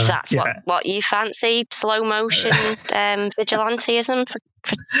 But if that's what you fancy, slow motion vigilantism for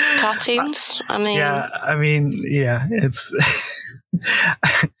cartoons. It's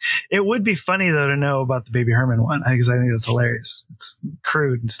it would be funny though to know about the Baby Herman one, because I think it's hilarious. It's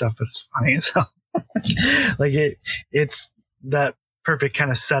crude and stuff, but it's funny as hell. Like it's that perfect kind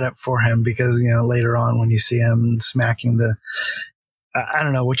of setup for him, because later on when you see him smacking the I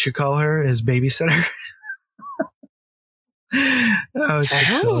don't know what you call her, his babysitter. Oh, it's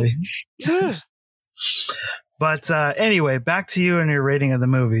just silly. But anyway, back to you and your rating of the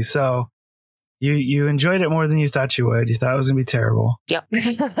movie. So you enjoyed it more than you thought you would. You thought it was going to be terrible. Yep.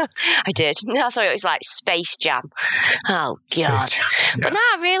 I did. I thought it was like Space Jam. Oh, God. Yeah. But no,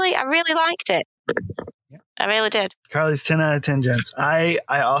 I really liked it. Yeah. I really did. Carly's 10 out of 10, gents. I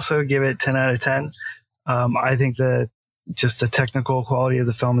also give it 10 out of 10. I think that just the technical quality of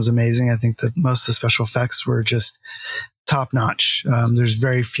the film is amazing. I think that most of the special effects were just top notch. There's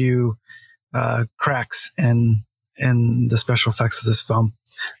very few cracks in the special effects of this film.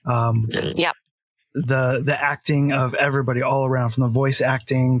 Yep. The acting of everybody all around, from the voice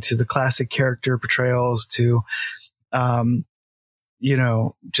acting to the classic character portrayals to,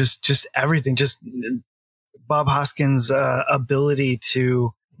 just everything. Just Bob Hoskins' ability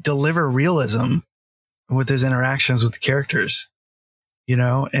to deliver realism with his interactions with the characters,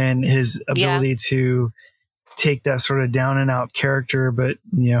 and his ability to take that sort of down and out character, but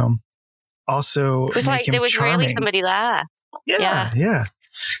also it was like there was charming. Really somebody there. Yeah.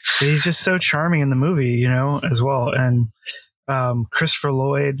 But he's just so charming in the movie, as well. And Christopher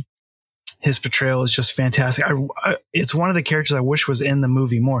Lloyd, his portrayal is just fantastic. It's one of the characters I wish was in the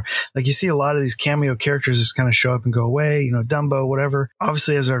movie more. Like, you see a lot of these cameo characters just kind of show up and go away, Dumbo, whatever.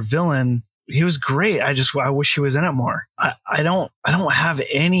 Obviously, as our villain, he was great. I wish he was in it more. I don't have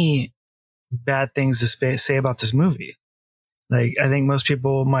any bad things to say about this movie. Like, I think most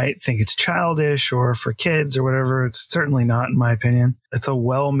people might think it's childish or for kids or whatever. It's certainly not, in my opinion. It's a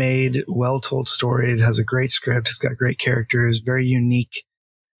well-made, well-told story. It has a great script. It's got great characters, very unique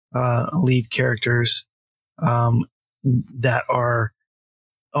lead characters that are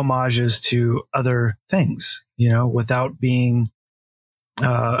homages to other things, without being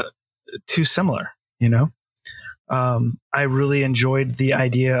too similar, I really enjoyed the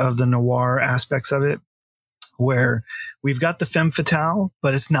idea of the noir aspects of it, where we've got the femme fatale,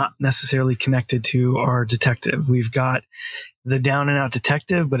 but it's not necessarily connected to our detective. We've got the down and out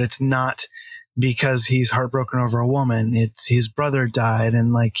detective, but it's not because he's heartbroken over a woman. It's his brother died,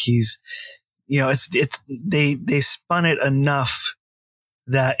 and like he's, they spun it enough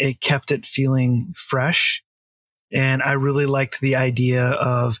that it kept it feeling fresh. And I really liked the idea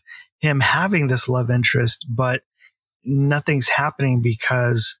of him having this love interest, but nothing's happening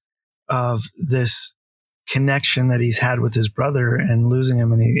because of this connection that he's had with his brother and losing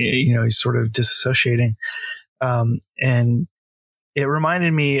him, and he's sort of disassociating. And it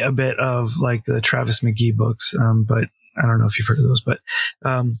reminded me a bit of like the Travis McGee books, but I don't know if you've heard of those. But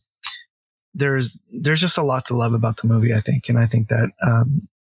there's just a lot to love about the movie, I think, and I think that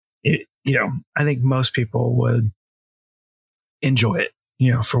I think most people would enjoy it,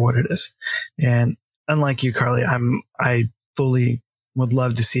 for what it is. And unlike you, Carly, I fully would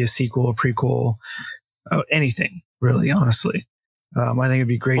love to see a sequel, a prequel, anything really, honestly. I think it'd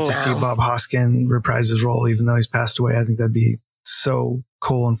be great to see Bob Hoskin reprise his role, even though he's passed away. I think that'd be so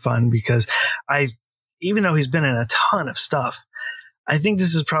cool and fun, because even though he's been in a ton of stuff, I think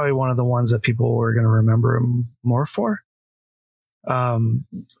this is probably one of the ones that people are going to remember him more for. I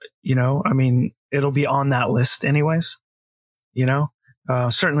mean, it'll be on that list anyways,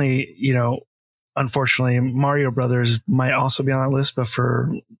 certainly, unfortunately, Mario Brothers might also be on that list, but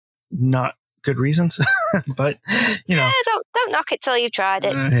for not good reasons. But don't knock it till you've tried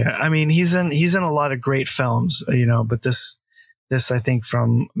it. Yeah, I mean, he's in a lot of great films, but this I think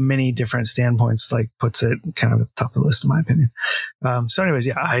from many different standpoints, like puts it kind of at the top of the list in my opinion. So anyways,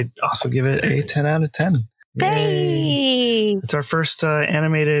 yeah, I'd also give it a 10 out of 10. Hey! It's our first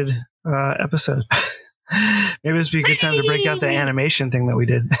animated episode. Maybe this would be a good time to break out the animation thing that we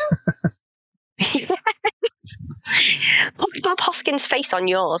did. Put Bob Hoskins' face on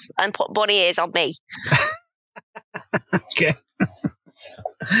yours and put bunny ears on me. Okay.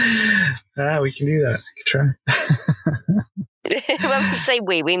 We can do that. We can try. When we say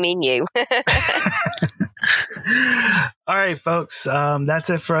we mean you. All right, folks. That's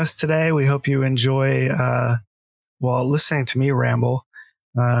it for us today. We hope you enjoy listening to me ramble.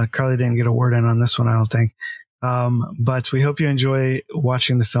 Carly didn't get a word in on this one, I don't think. But we hope you enjoy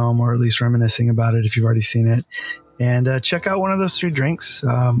watching the film, or at least reminiscing about it if you've already seen it. And check out one of those 3 drinks.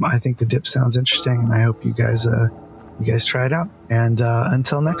 I think the dip sounds interesting, and I hope you guys try it out. And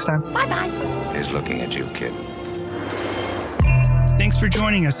until next time. Bye-bye. He's looking at you, kid. Thanks for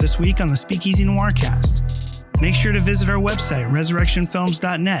joining us this week on the Speakeasy Noircast. Make sure to visit our website,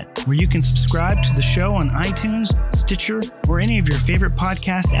 resurrectionfilms.net, where you can subscribe to the show on iTunes, Stitcher, or any of your favorite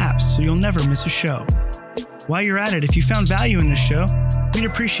podcast apps so you'll never miss a show. While you're at it, if you found value in the show, we'd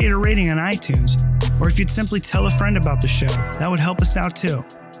appreciate a rating on iTunes, or if you'd simply tell a friend about the show, that would help us out too.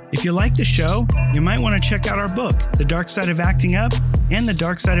 If you like the show, you might want to check out our book, The Dark Side of Acting Up, and The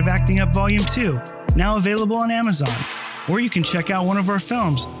Dark Side of Acting Up Volume 2, now available on Amazon. Or you can check out one of our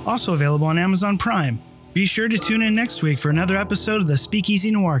films, also available on Amazon Prime. Be sure to tune in next week for another episode of the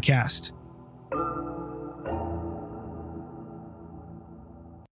Speakeasy Noircast.